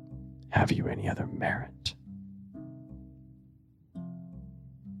 Have you any other merit?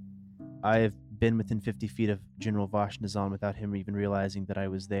 I have been within 50 feet of General Vashnazan without him even realizing that I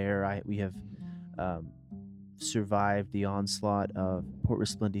was there. We have survived the onslaught of Port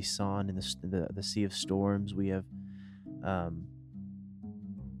Resplendissant in the Sea of Storms. We have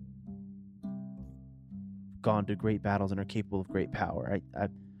gone to great battles and are capable of great power.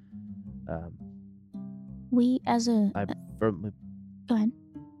 We as a I firmly go ahead.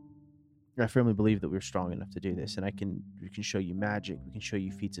 I firmly believe that we're strong enough to do this, and we can show you magic. We can show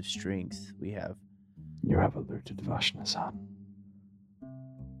you feats of strength. We have. You have alerted Vashnazan.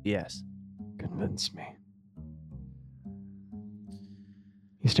 Yes. Convince me.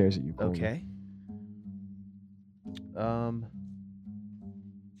 He stares at you. Coldly.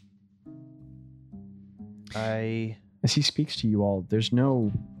 Okay. As he speaks to you all, there's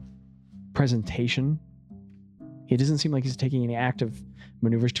no presentation. It doesn't seem like he's taking any active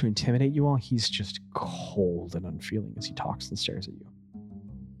maneuvers to intimidate you all. He's just cold and unfeeling as he talks and stares at you.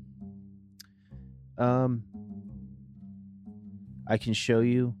 I can show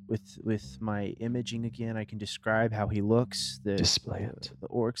you with my imaging again. I can describe how he looks. Display it. The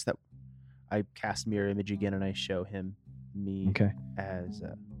orcs that I cast mirror image again, and I show me Okay. as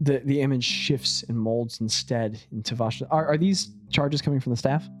The image shifts and molds instead into Vashna. Are these charges coming from the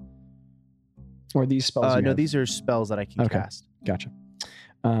staff? Or are these spells? no, these are spells that I can cast. Gotcha.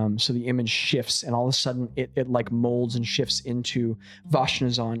 So the image shifts, and all of a sudden it like molds and shifts into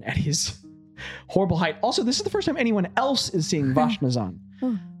Vashnazan at his horrible height. Also, this is the first time anyone else is seeing Vashnazan.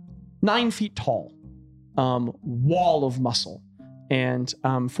 9 feet tall, wall of muscle. And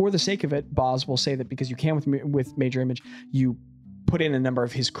for the sake of it, Boz will say that because you can with Major Image, you put in a number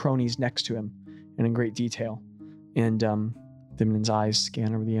of his cronies next to him and in great detail. And Thimlin's eyes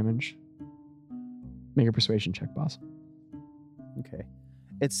scan over the image. Make a persuasion check, Boz. Okay.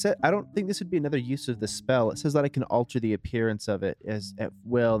 It said I don't think this would be another use of the spell. It says that I can alter the appearance of it as at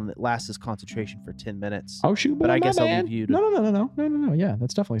will, and it lasts as concentration for 10 minutes. Oh shoot! But I guess I'll leave you to. No. Yeah,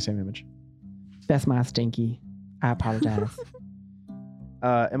 that's definitely the same image. That's my stinky. I apologize.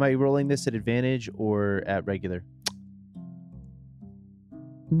 Am I rolling this at advantage or at regular?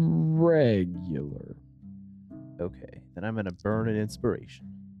 Regular. Okay, then I'm gonna burn an inspiration.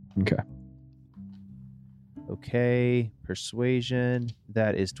 Okay. Okay, persuasion.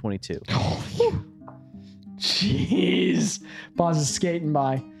 That is 22. Jeez. Boz is skating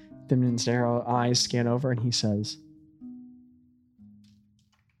by. Thimlin's narrow eyes scan over and he says,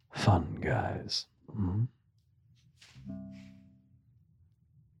 Fun, guys. Mm-hmm.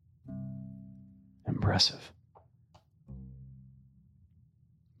 Impressive.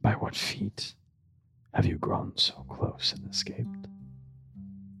 By what feat have you grown so close and escaped?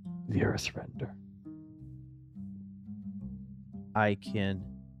 The Earthrender. I can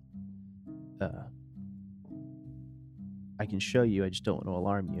show you. I just don't want to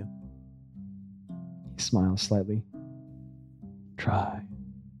alarm you. He smiles slightly. Try.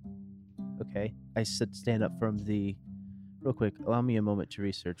 Okay. I said stand up from the. Real quick, allow me a moment to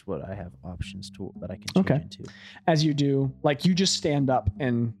research what I have options to that I can change into. As you do, like you just stand up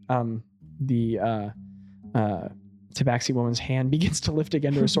and the Tabaxi woman's hand begins to lift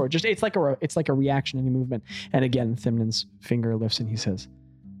again to her sword. Just it's like a reaction, any movement. And again, Thimlin's finger lifts and he says,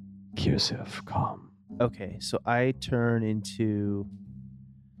 Kyusif, calm. Okay, so I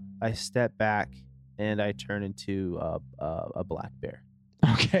step back and I turn into a black bear.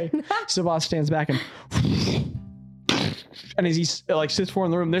 Okay. So Boz stands back and as he like sits forward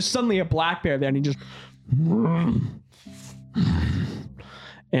in the room, there's suddenly a black bear there, and he just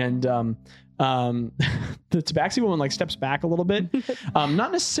and the Tabaxi woman like steps back a little bit,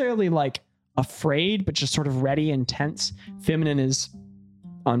 not necessarily like afraid, but just sort of ready and tense. Feminine is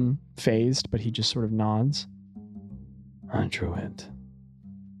unfazed, but he just sort of nods. A druid.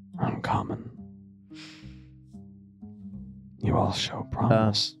 Uncommon. You all show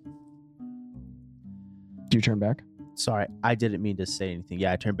promise. Do you turn back? Sorry, I didn't mean to say anything.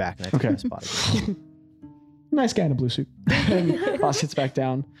 Yeah, I turned back and I took my spot again. Nice guy in a blue suit. And Boz sits back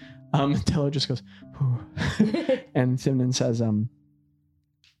down. Tello just goes, and Thimnon says, all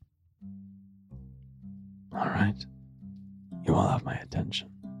right. You all have my attention.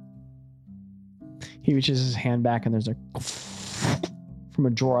 He reaches his hand back and there's a from a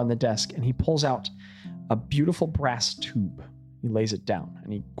drawer on the desk, and he pulls out a beautiful brass tube. He lays it down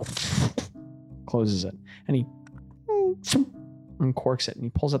and he closes it, and he uncorks it, and he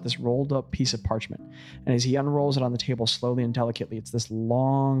pulls out this rolled up piece of parchment. And as he unrolls it on the table slowly and delicately, it's this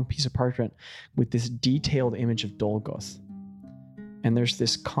long piece of parchment with this detailed image of Dolgoth. And there's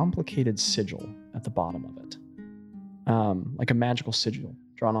this complicated sigil at the bottom of it, like a magical sigil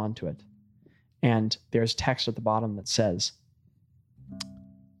drawn onto it. And there's text at the bottom that says,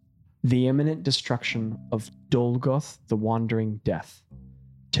 "The imminent destruction of Dolgoth, the Wandering Death,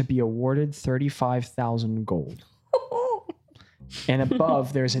 to be awarded 35,000 gold." And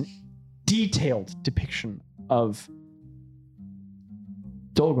above, there's a detailed depiction of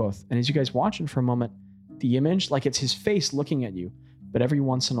Dolgoth. And as you guys watch it for a moment, the image, like it's his face looking at you, but every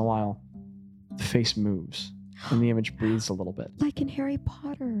once in a while, the face moves and the image breathes a little bit. Like in Harry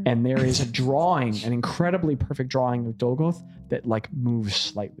Potter. And there is a drawing, an incredibly perfect drawing of Dolgoth that like moves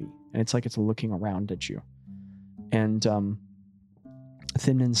slightly. And it's like it's looking around at you. And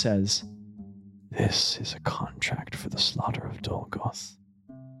Thimnon says, "This is a contract for the slaughter of Dolgoth.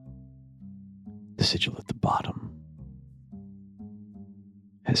 The sigil at the bottom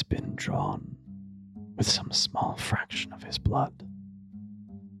has been drawn with some small fraction of his blood.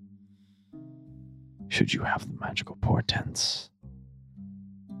 Should you have the magical portents,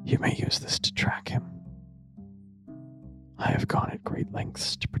 you may use this to track him. I have gone at great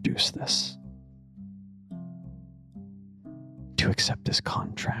lengths to produce this. To accept this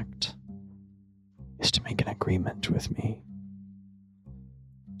contract is to make an agreement with me.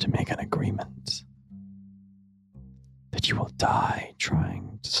 To make an agreement that you will die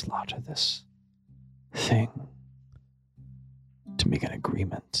trying to slaughter this thing. To make an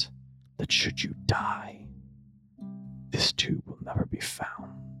agreement that should you die, this tube will never be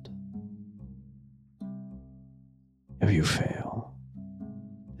found. If you fail,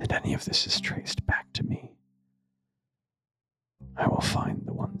 and any of this is traced back to me, I will find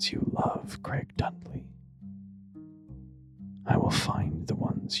the ones you love, Craig Dudley. I will find the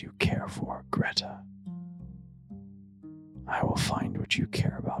ones you care for, Greta. I will find what you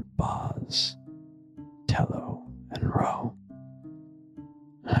care about, Boz, Tello, and Ro.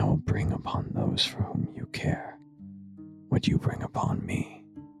 And I will bring upon those for whom you care what you bring upon me.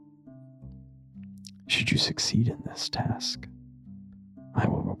 Should you succeed in this task, I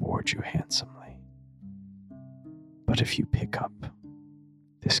will reward you handsomely. But if you pick up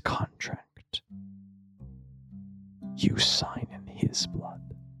this contract, you sign in his blood.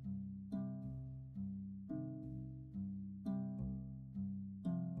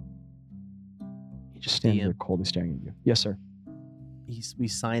 He just stands there coldly staring at you. Yes, sir. We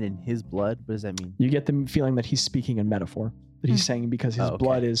sign in his blood. What does that mean? You get the feeling that he's speaking in metaphor, that he's saying because his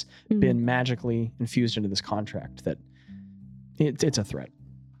blood has been magically infused into this contract, that it's a threat.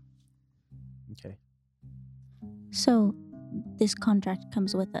 Okay. So this contract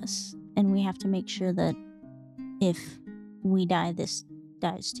comes with us, and we have to make sure that if we die, this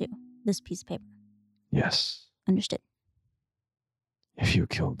dies too. This piece of paper. Yes. Understood. If you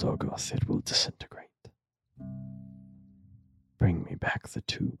kill Dolgoth, it will disintegrate. Bring me back the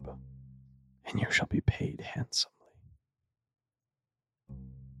tube, and you shall be paid handsomely.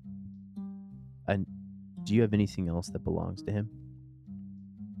 And do you have anything else that belongs to him?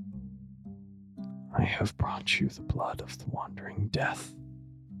 I have brought you the blood of the Wandering Death.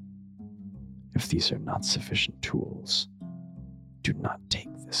 If these are not sufficient tools, do not take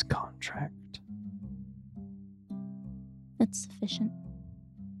this contract. That's sufficient.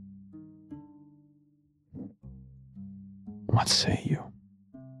 What say you?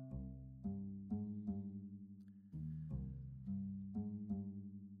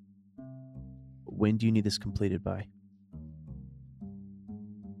 When do you need this completed by?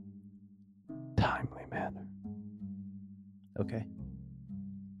 Timely manner. Okay.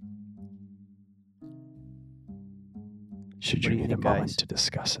 Should What you do you need a think, moment guys? to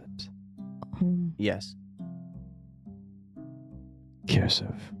discuss it? Yes.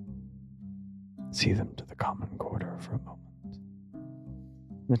 Kirsev, see them to the common quarter for a moment.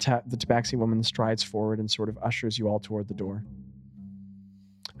 The tabaxi woman strides forward and sort of ushers you all toward the door.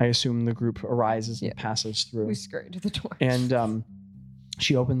 I assume the group arises and passes through. We scurry to the door. And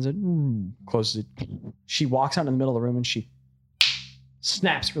she opens it, closes it. She walks out in the middle of the room and she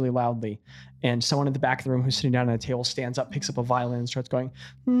snaps really loudly. And someone in the back of the room who's sitting down at a table stands up, picks up a violin, and starts going,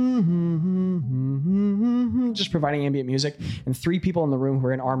 just providing ambient music. And 3 people in the room who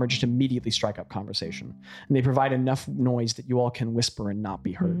are in armor just immediately strike up conversation. And they provide enough noise that you all can whisper and not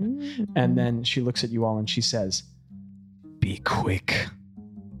be heard. And then she looks at you all and she says, "Be quick."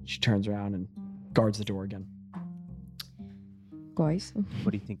 She turns around and guards the door again. Guys.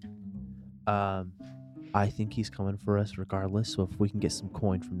 What do you think? I think he's coming for us regardless. So if we can get some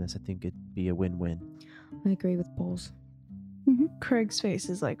coin from this, I think it'd be a win-win. I agree with Balls. Craig's face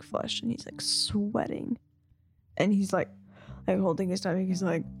is like flushed and he's like sweating. And he's like holding his stomach. He's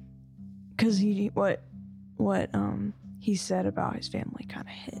like, because what he said about his family kind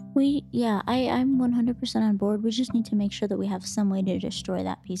of hit. I'm 100% on board. We just need to make sure that we have some way to destroy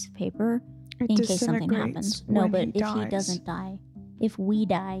that piece of paper in case something happens. No, but if he doesn't die, if we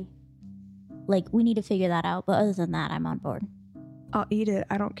die, like, we need to figure that out. But other than that, I'm on board. I'll eat it.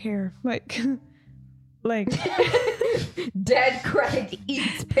 I don't care. Like Dead Craig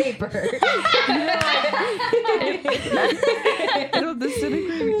eats paper. It'll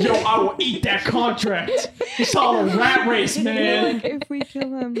disintegrate. Yo, I will eat that contract. It's all a rat race, man. Like, if we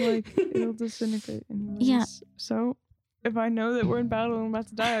kill him, like, it'll disintegrate anyways. Yeah. So if I know that we're in battle and I'm about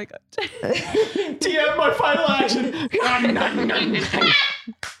to die, like, DM, my final action.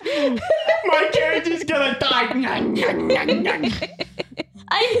 My character's gonna die. Can I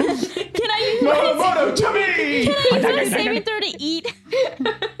use Moto to me. Can I use my saving throw to eat?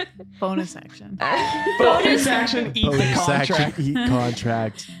 Bonus action. Bonus action. Eat the Bonus contract. action, eat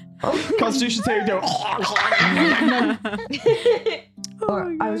contract. Constitution saving throw.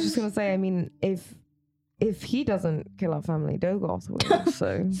 Or I was just gonna say, I mean, if he doesn't kill our family, Dogoth will.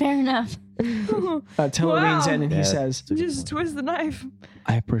 So Fair enough. Tello leans in and he says, just twist the knife.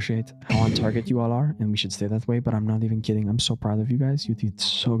 I appreciate how on target you all are, and we should stay that way, but I'm not even kidding. I'm so proud of you guys. You did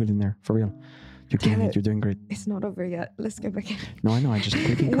so good in there. For real. You're killing it. You're doing great. it's not over yet. Let's go back in. No, I know. I just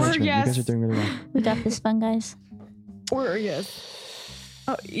quick encouragement. You guys are doing really well. We got this, fun guys. Or yes.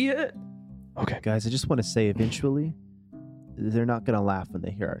 I'll eat it. Okay. Guys, I just want to say eventually, they're not going to laugh when they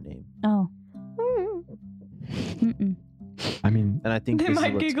hear our name. Oh. Mm-mm. I mean, And I think They this is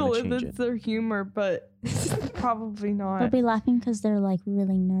might what's giggle going if to change it's it. their humor, but probably They'll not. be laughing because they're like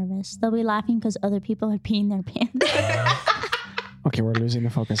really nervous. They'll be laughing because other people are peeing their pants. okay, we're losing the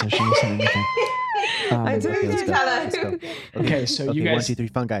focus. I shouldn't have said anything. I told you let's to go. tell Let's us. go. okay, so you Okay, guys. 1, 2, 3,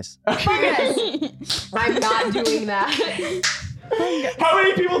 fun guys. I'm not doing that. How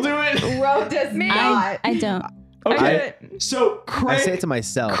many people do it? Ro does not. I don't. Okay, so I say Craig. it to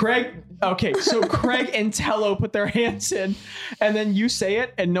myself. Okay, so Craig and Tello put their hands in, and then you say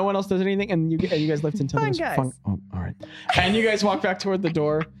it, and no one else does anything, and you guys lift until Fun there's guys. fun. Oh, all right. And you guys walk back toward the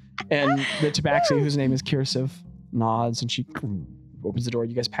door, and the Tabaxi, whose name is Kirsiv, nods, and she opens the door.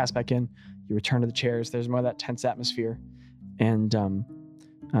 You guys pass back in. You return to the chairs. There's more of that tense atmosphere, and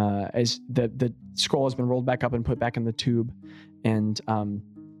as the scroll has been rolled back up and put back in the tube, and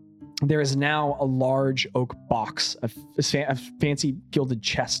there is now a large oak box, a fancy gilded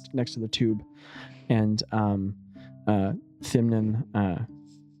chest next to the tube, and Thimnon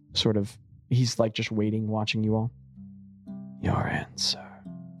sort of, he's like just waiting, watching you all. Your answer.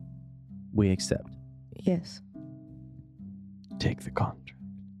 We accept. Yes. Take the contract.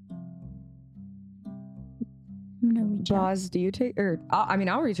 I'm gonna reach out. Boz, do you take? Or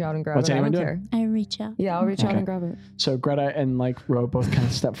I'll reach out and grab What's it. I anyone don't doing? care. I reach out. Yeah, I'll reach out Okay. and grab it. So Greta and like Ro both kind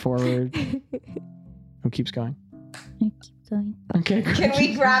of step forward. Who keeps going? I keep going. Okay, great. Can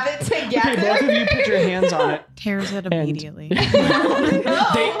we grab it together? Okay, both of you put your hands on it. Tears it And- immediately. They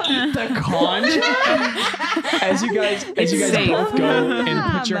eat the contract as you guys safe. both go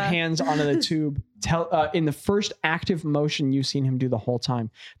and put your hands onto the tube. In the first active motion you've seen him do the whole time,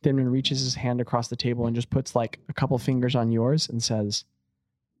 Thimnon reaches his hand across the table and just puts like a couple fingers on yours and says,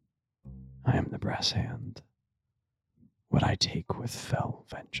 I am the brass hand. What I take with fell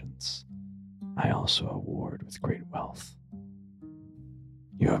vengeance, I also award with great wealth.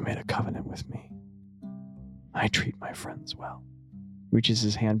 You have made a covenant with me. I treat my friends well. reaches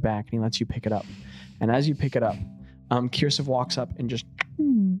his hand back and he lets you pick it up. And as you pick it up, Kirsiv walks up and just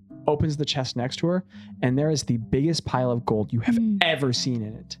opens the chest next to her, and there is the biggest pile of gold you have ever seen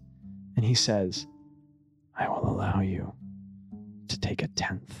in it. And he says, I will allow you to take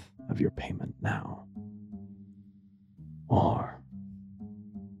 1/10 of your payment now. Or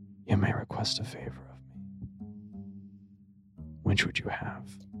you may request a favor of me. Which would you have?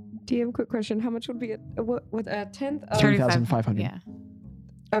 DM, quick question. How much would be a 10th? 3,500. Yeah.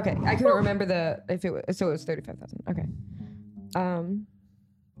 Okay, I couldn't remember if it was, so it was 35,000. Okay.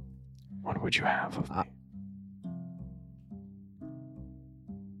 What would you have of me?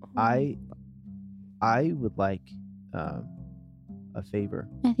 I would like a favor.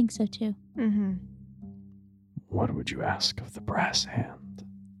 I think so too. Mm-hmm. What would you ask of the brass hand?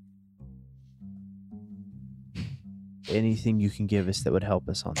 Anything you can give us that would help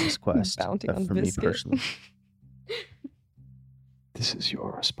us on this quest. Bounty on for me biscuit. personally. This is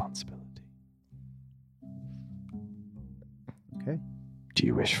your responsibility. Okay. Do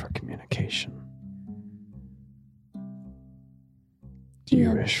you wish for communication? Do Do you you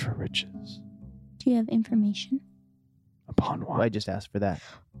have, wish for riches? do you have information? Upon what? Well, I just asked for that.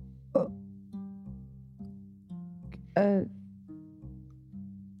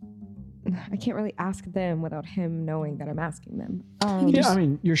 I can't really ask them without him knowing that I'm asking them. Yeah, I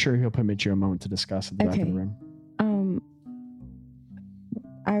mean, you're sure he'll permit you a moment to discuss at the back of the Okay. room.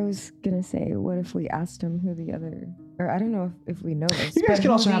 I was gonna say, what if we asked him who the other, or I don't know if we know this. You guys but can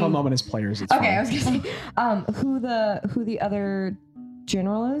who also have a the- moment as players. It's Okay, fine. I was gonna say, who the other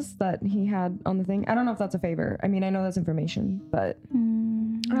general is that he had on the thing. I don't know if that's a favor. I mean, I know that's information, but I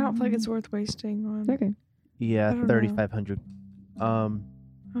don't feel like it's worth wasting on. okay. Yeah, I don't know. 3,500. Um,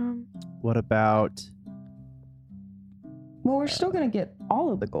 What about? Well, we're still gonna get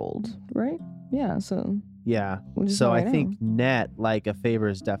all of the gold, right? Yeah. So Yeah. we'll just So know I right think net, like a favor,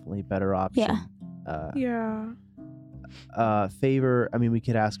 is definitely a better option. Yeah. yeah. Favor. I mean, we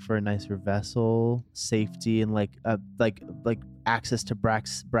could ask for a nicer vessel, safety, and like access to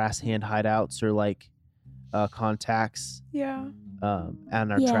brass hand hideouts or like contacts. Yeah.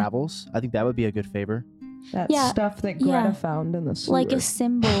 And our Yeah. travels. I think that would be a good favor. that Yeah, stuff that Greta yeah. found in the sewer. Like a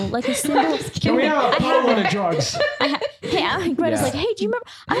symbol. Like a symbol. Can we have a I have- pile of drugs? Greta's Yeah. like, hey, do you remember?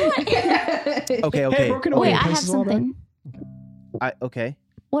 I want. Okay. Hey, Okay. broken Wait, away. I have Places all that. something. Okay.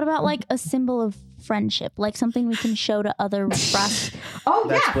 What about like a symbol of friendship? Like something we can show to other brass. Oh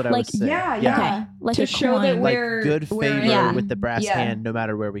That's yeah. what I like- was saying. yeah, Yeah. yeah. Okay. Like To a show coin. that Like We're- good we're favor in- Yeah. with the brass Yeah. hand, no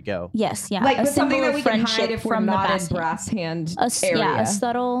matter where we go. Yes, yeah. Like a but something symbol that of we can friendship hide if we're from the not brass in hand. brass hand A area.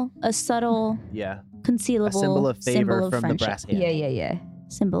 subtle, Yeah. concealable A symbol of favor symbol of from the friendship. brass hand. Yeah.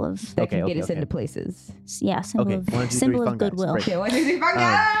 Symbol of That Okay, can get okay, us okay. into places. symbol Okay, of 1, 2, 3, symbol fun of guys. goodwill. Break. Okay, 1, 2, 3, fun Um,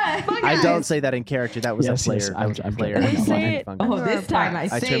 guys! Fun I guys! don't say that in character. That was Yes, a player. yes, I was a I'm player. joking. I don't Say want it. fun Oh, guys. this time I I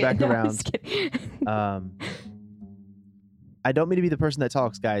say turn it. back No, I'm around. just kidding. I don't mean to be the person that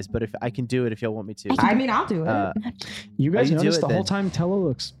talks, guys, but if I can do it, if y'all want me to. I mean, I'll do it. You guys you do notice it the whole then. time Tello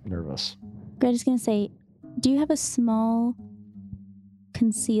looks nervous. Greta's gonna say, do you have a small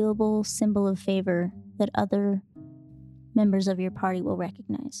concealable symbol of favor that other members of your party will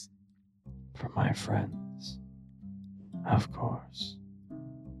recognize? For my friends. Of course.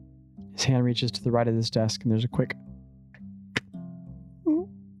 His hand reaches to the right of this desk, and there's a quick,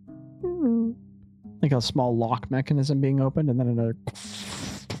 like a small lock mechanism being opened, and then another.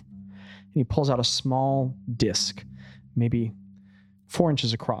 And he pulls out a small disc, maybe 4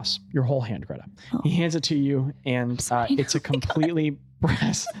 inches across, your whole hand, Greta. Oh. He hands it to you, and Sorry. it's a Oh my God. completely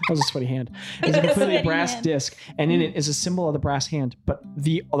brass. That was a sweaty hand. It's a completely Sweaty brass hand. disc, and in it is a symbol of the brass hand, but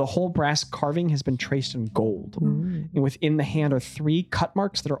the whole brass carving has been traced in gold. And within the hand are 3 cut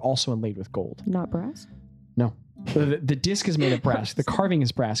marks that are also inlaid with gold. Not brass? No, the disc is made of brass. The carving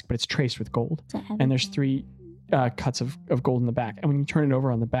is brass, but it's traced with gold. Is that heavy? And there's 3 cuts of gold in the back. And when you turn it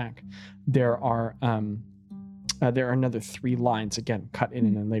over on the back, there are another 3 lines again cut in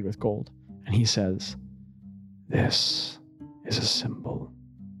and inlaid with gold. And he says, This is a symbol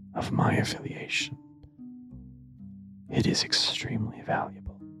of my affiliation. It is extremely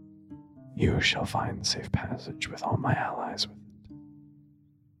valuable. You shall find safe passage with all my allies with it.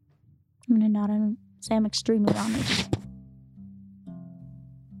 I'm gonna nod and say I'm extremely honored.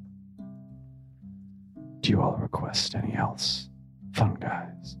 Do you all request any else? Fun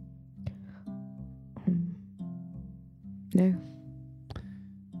guys. No.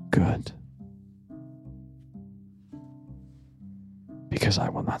 Good. Because I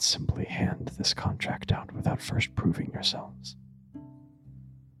will not simply hand this contract out without first proving yourselves.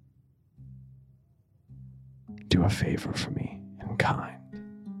 Do a favor for me in kind,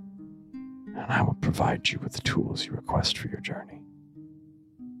 and I will provide you with the tools you request for your journey.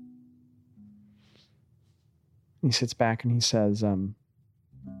 he sits back and he says,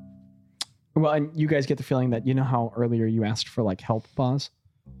 well, and you guys get the feeling that, you know how earlier you asked for like help, Boz?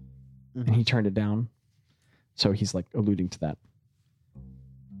 And he turned it down. So he's like alluding to that.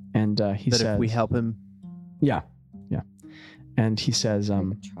 And he But says, if we help him, yeah. And he says, Like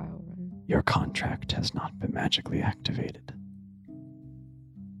a trial run. Your contract has not been magically activated.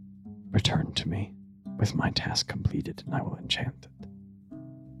 Return to me with my task completed, and I will enchant it.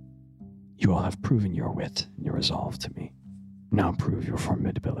 You all have proven your wit and your resolve to me. Now prove your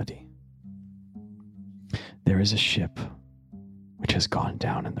formidability. There is a ship which has has gone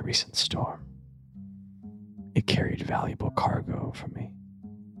down in the recent storm. It carried valuable cargo for me.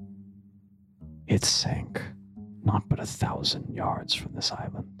 It sank not but 1,000 yards from this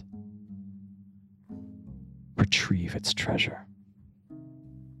island. Retrieve its treasure,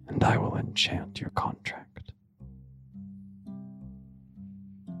 and I will enchant your contract.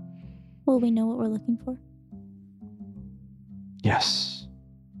 Will we know what we're looking for? Yes,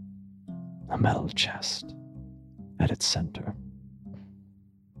 a metal chest at its center.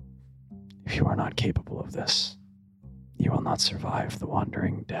 If you are not capable of this, you will not survive the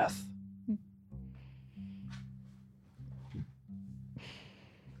wandering death.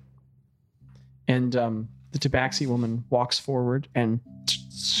 And the tabaxi woman walks forward and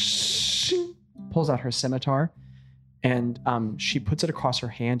pulls out her scimitar, and she puts it across her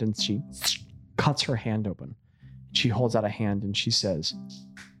hand and she cuts her hand open. She holds out a hand and she says,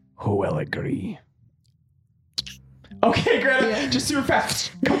 "Who will agree?" Okay, Greta, just super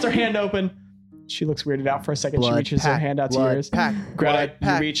fast, cuts her hand open. She looks weirded out for a second. She reaches her hand out to yours. Greta,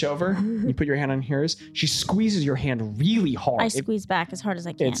 you reach over, you put your hand on hers. She squeezes your hand really hard. I squeeze back as hard as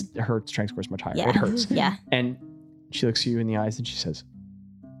I can. Her strength score is much higher. Yeah. It hurts. Yeah. And she looks you in the eyes and she says,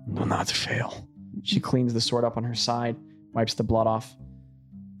 "Do not fail." She cleans the sword up on her side, wipes the blood off,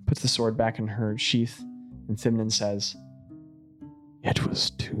 puts the sword back in her sheath, and Thimnon says, "It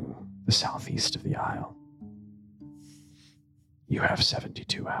was to the southeast of the isle. You have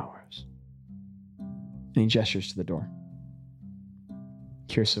 72 hours. And he gestures to the door.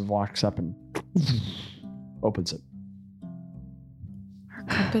 Kirsiv walks up and opens it. Our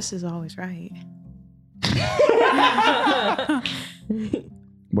compass is always right.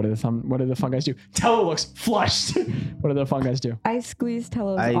 What do the fun guys do? Tello looks flushed. What do the fun guys do? I squeeze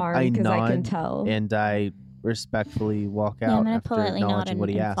Tello's I arm because I can nod tell. And I respectfully walk Yeah, I'm out gonna after politely nod acknowledging what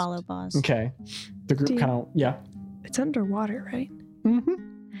he and asked. follow Boz. Okay. The group Do you- kind of, yeah. It's underwater, right? Mm-hmm.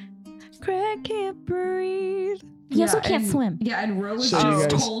 Craig can't breathe. He also Yeah, can't and- swim. Yeah, and Ro was So you just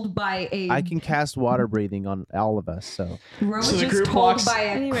guys- told by a I can cast water breathing on all of us, so Ro was So the just group told walks- by a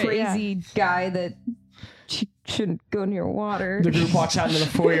Anyway, crazy guy that she shouldn't go near water. The group walks out into the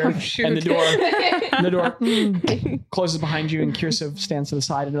foyer, Oh, shoot. and the door closes behind you, and Kirsiv stands to the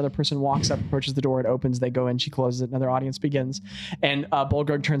side. Another person walks up, approaches the door, it opens, they go in, she closes it, another audience begins. And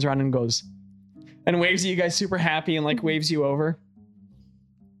Bulgurg turns around and goes, and waves at you guys super happy and like waves you over.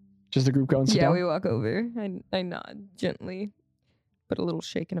 Does the group go and sit Yeah, down? we walk over. I nod gently, but a little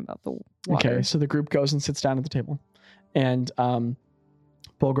shaken about the water. Okay, so the group goes and sits down at the table. And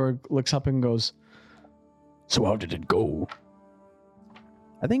Bulgurg looks up and goes, So how did it go?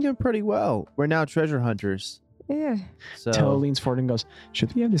 I think it went pretty well. We're now treasure hunters. Yeah, So Tello leans forward and goes,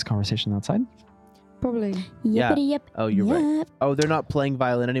 should we have this conversation outside? probably. Yeah. Yippity yip. Oh, you're right. yip. Oh, they're not playing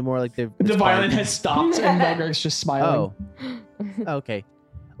violin anymore. Like they've The it's violin fine. has stopped and Bulgurg's just smiling. Oh, okay.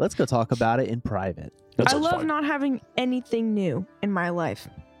 Let's go talk about it in private. That I sounds love fine. not having anything new in my life.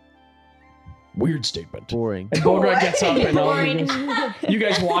 Weird statement. Boring. And Bulgurg gets up and Boring. you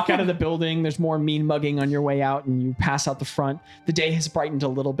guys walk out of the building. There's more mean mugging on your way out, and you pass out the front. The day has brightened a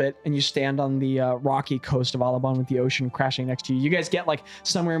little bit, and you stand on the rocky coast of Alabon with the ocean crashing next to you. You guys get like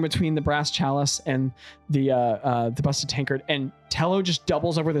somewhere in between the brass chalice and the busted tankard, and Tello just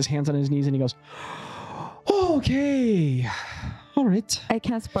doubles over with his hands on his knees, and he goes, "Okay, all right." I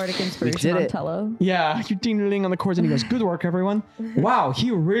cast Bardic did Inspiration on it. Tello. Yeah, you're ding-a-ling on the chords, and he goes, "Good work, everyone. Wow,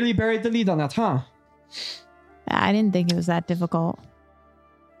 he really buried the lead on that, huh?" I didn't think it was that difficult.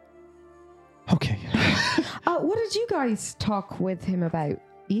 Okay. What did you guys talk with him about,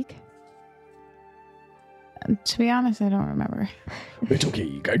 Eek? To be honest, I don't remember. It's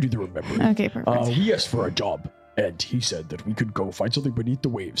okay. I do the remembering. Okay, perfect. We asked for a job, and he said that we could go find something beneath the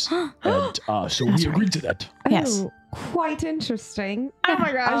waves. And so we That's agreed to that. Yes. Oh, quite interesting. Oh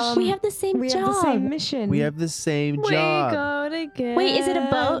my gosh. We have the same We job. have the same mission. We have the same We job. go together. Wait, is it a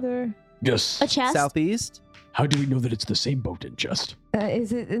boat? Yes. A chest? Southeast? How do we know that it's the same boat in chest?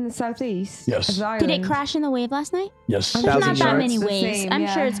 Is it in the southeast? Yes. of the Did it island? crash in the wave last night? Yes. There's Thousand not that yards. many The waves. same, I'm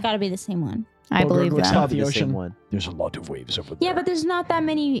yeah. sure it's got to be the same one. I Bulgurg believe looks that. out Probably the the same ocean. one. There's a lot of waves over there. Yeah, but there's not that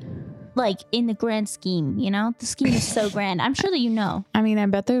many, like, in the grand scheme, you know? The scheme is so grand. I'm sure that you know. I mean, I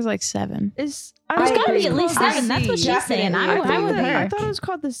bet there's like 7. Is There's I got to be agree. at least I 7. That's what see. she's saying. Definitely. I'm I with I her. thought it was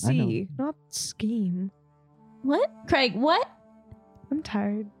called the sea, not scheme. What? Craig, what? I'm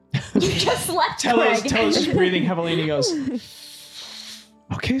tired. You just left Tello's Craig. just breathing heavily, and he goes,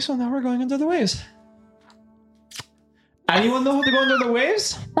 "Okay, so now we're going under the waves. Anyone know how to go under the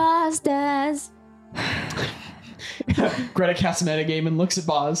waves?" Boz does. Greta casts a metagame and looks at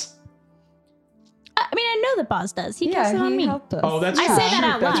Boz. I mean, didn't know that Boz does. He cast it on me. helped us. Oh, that's I true. say that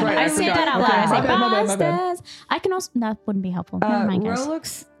out That's loud. right. I say that out loud. I Okay, say my Boz bad. does. I can also. That wouldn't be helpful. Never mind, Ro guys.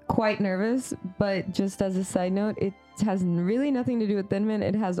 looks quite nervous, but just as a side note, it has really nothing to do with Thin Mint.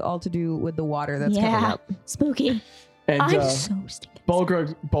 It has all to do with the water that's coming Yeah, up. spooky. And I'm so stinking.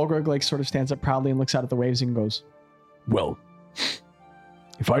 Bulgrug like sort of stands up proudly and looks out at the waves and goes, Well,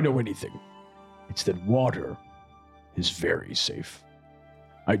 if I know anything, it's that water is very safe.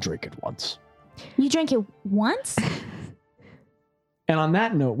 I drank it once. You drank it once? and on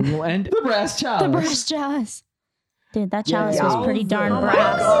that note, we will end the brass chalice. The brass chalice. Dude, that chalice yeah. was pretty darn Oh my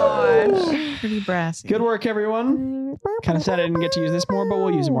brass. Pretty brassy. Good work, everyone. Kind of sad I didn't get to use this more, but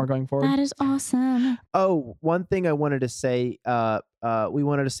we'll use it more going forward. That is awesome. Oh, one thing I wanted to say, we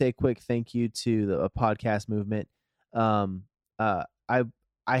wanted to say a quick thank you to the podcast movement.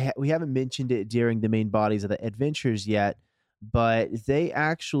 We haven't mentioned it during the main bodies of the adventures yet, but they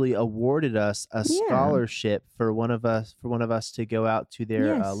actually awarded us a scholarship for one of us to go out to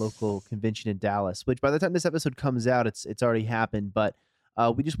their local convention in Dallas. Which by the time this episode comes out, it's already happened. But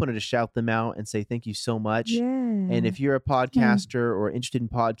we just wanted to shout them out and say thank you so much. Yeah. And if you're a podcaster or interested in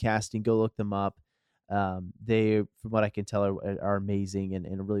podcasting, go look them up. They, from what I can tell, are amazing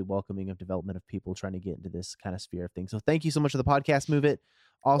and really welcoming of development of people trying to get into this kind of sphere of things. So thank you so much to the podcast movement.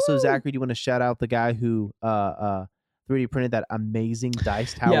 Also, Zachary, do you want to shout out the guy who 3D printed that amazing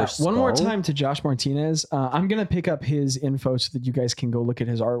dice tower? Yeah, skull? one more time to Josh Martinez. I'm going to pick up his info so that you guys can go look at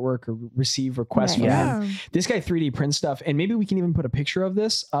his artwork or receive requests from him. This guy 3D prints stuff, and maybe we can even put a picture of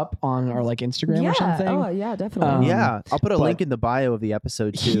this up on our like Instagram or something. Oh, yeah, definitely. Yeah, I'll put a but link in the bio of the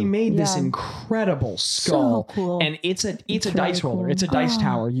episode too. He made this Yeah. incredible skull, So cool. and it's a It's dice really roller. cool. It's a dice Oh.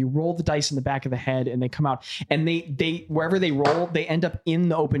 tower. You roll the dice in the back of the head, and they come out, and they wherever they roll, they end up in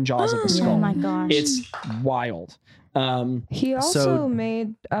the open jaws of the skull. Oh my gosh. It's wild. He also So-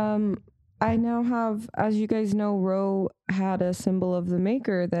 made I now have, as you guys know, Ro had a symbol of the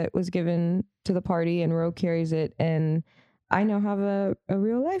maker that was given to the party, and Ro carries it, and I now have a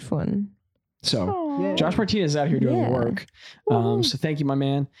real life one. So Josh Martinez is out here doing the Yeah. work. Woohoo. So thank you, my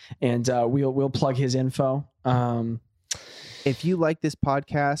man. And we'll plug his info. If you like this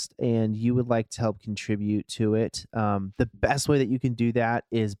podcast and you would like to help contribute to it, the best way that you can do that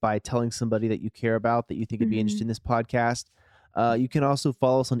is by telling somebody that you care about, that you think would be interested in this podcast. You can also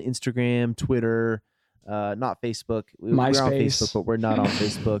follow us on Instagram, Twitter, not Facebook. We're on MySpace. Facebook, but we're not on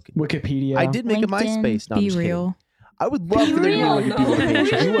Facebook. Wikipedia. I did make a LinkedIn. MySpace. No, I'm Be just kidding. real. I would love for there to be a real. Wikipedia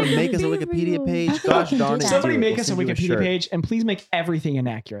page. If you want to make us a Be Wikipedia real. page, I think gosh I can darn do it. that. Somebody do it. make We'll us a send you Wikipedia shirt. page, and please make everything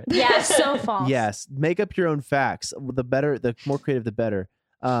inaccurate. Yeah, so false. Yes, make up your own facts. The more creative, the better.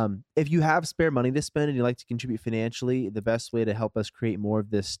 If you have spare money to spend and you'd like to contribute financially, the best way to help us create more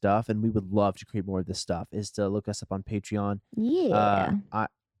of this stuff, and we would love to create more of this stuff, is to look us up on Patreon. Yeah.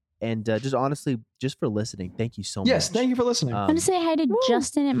 Just honestly, just for listening, thank you so much. Yes, thank you for listening. I'm gonna say hi to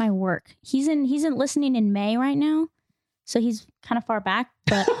Justin at my work. He's in listening in May right now, so he's kind of far back,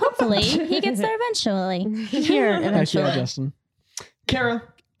 but hopefully he gets there eventually. Here Heck eventually. yeah, Justin. Kara,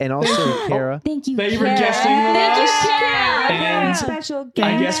 And also, Kara, Thank you. thank you for Kara. guesting with Thank you, us. Kara. And Special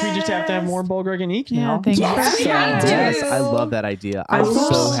I guess we just have to have more Bulgrug and Eek Yeah, now. thank you. Yes, we have to. yes, I love that idea. I'm First of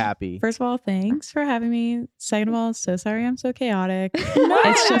so all- happy. First of all, thanks for having me. Second of all, so sorry I'm so chaotic. No,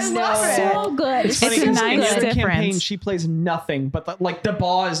 It's just- so good. It's funny It's a because nice in the other campaign difference. she plays nothing, but like the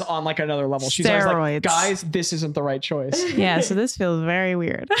ball is on like another level. She's always like, Steroids. guys, this isn't the right choice. Yeah, so this feels very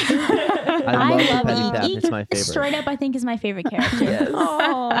weird. I love the petty Eek. theft. Eek, It's my favorite. Straight up, I think is my favorite character.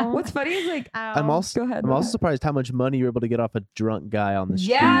 Oh. What's funny is like, I'm also surprised how much money you're able to get off a drunk guy on the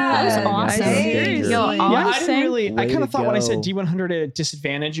street. Yeah, that was man. awesome. That's so Hey. dangerous. Yo, Yeah, all I'm I didn't saying- really. I Way kind to of thought when I said go. D100 at a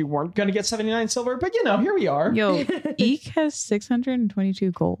disadvantage, you weren't going to get 79 silver, but you know, here we are. Yo, Eek has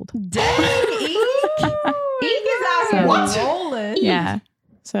 622 gold. Eek is out here What? rolling. Yeah.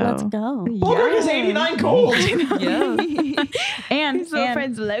 So Let's go. Bulgrug is 89 gold. and His little and,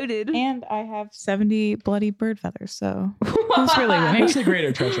 friend's loaded. and I have 70 bloody bird feathers. So who's really winning? Makes the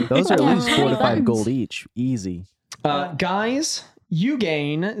greater treasure. Those are at Yeah, least 4 to 5 buttons. gold each. Easy. Guys, you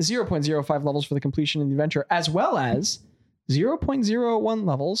gain 0.05 levels for the completion of the adventure, as well as 0.01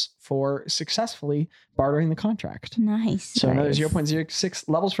 levels for successfully bartering the contract. Nice. So another Nice. 0.06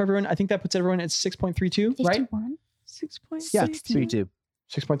 levels for everyone. I think that puts everyone at 6.32, right? 51? 6.6. Yeah, 16. 3-2.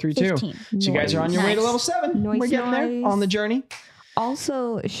 6.32. 15. So you guys are on your way to Nice. level 7. Nice, We're getting there nice. on the journey.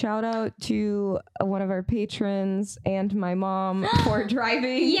 Also, shout out to one of our patrons and my mom for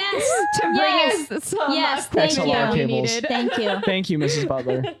driving. Yes. To bring Yes. us some Yes, thank XLR you. cables. Thank you. Thank you, Mrs.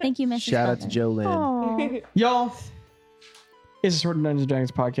 Butler. Thank you, Mrs. Shout out to Butler. Joe Lynn. Y'all, it's a Sword of Dungeons &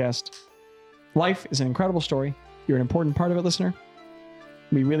 Dragons podcast. Life is an incredible story. You're an important part of it, listener.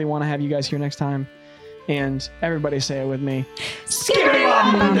 We really want to have you guys here next time. And everybody say it with me.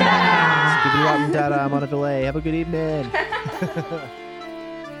 Skibbity-wop-dada. I'm on a delay. Have a good evening.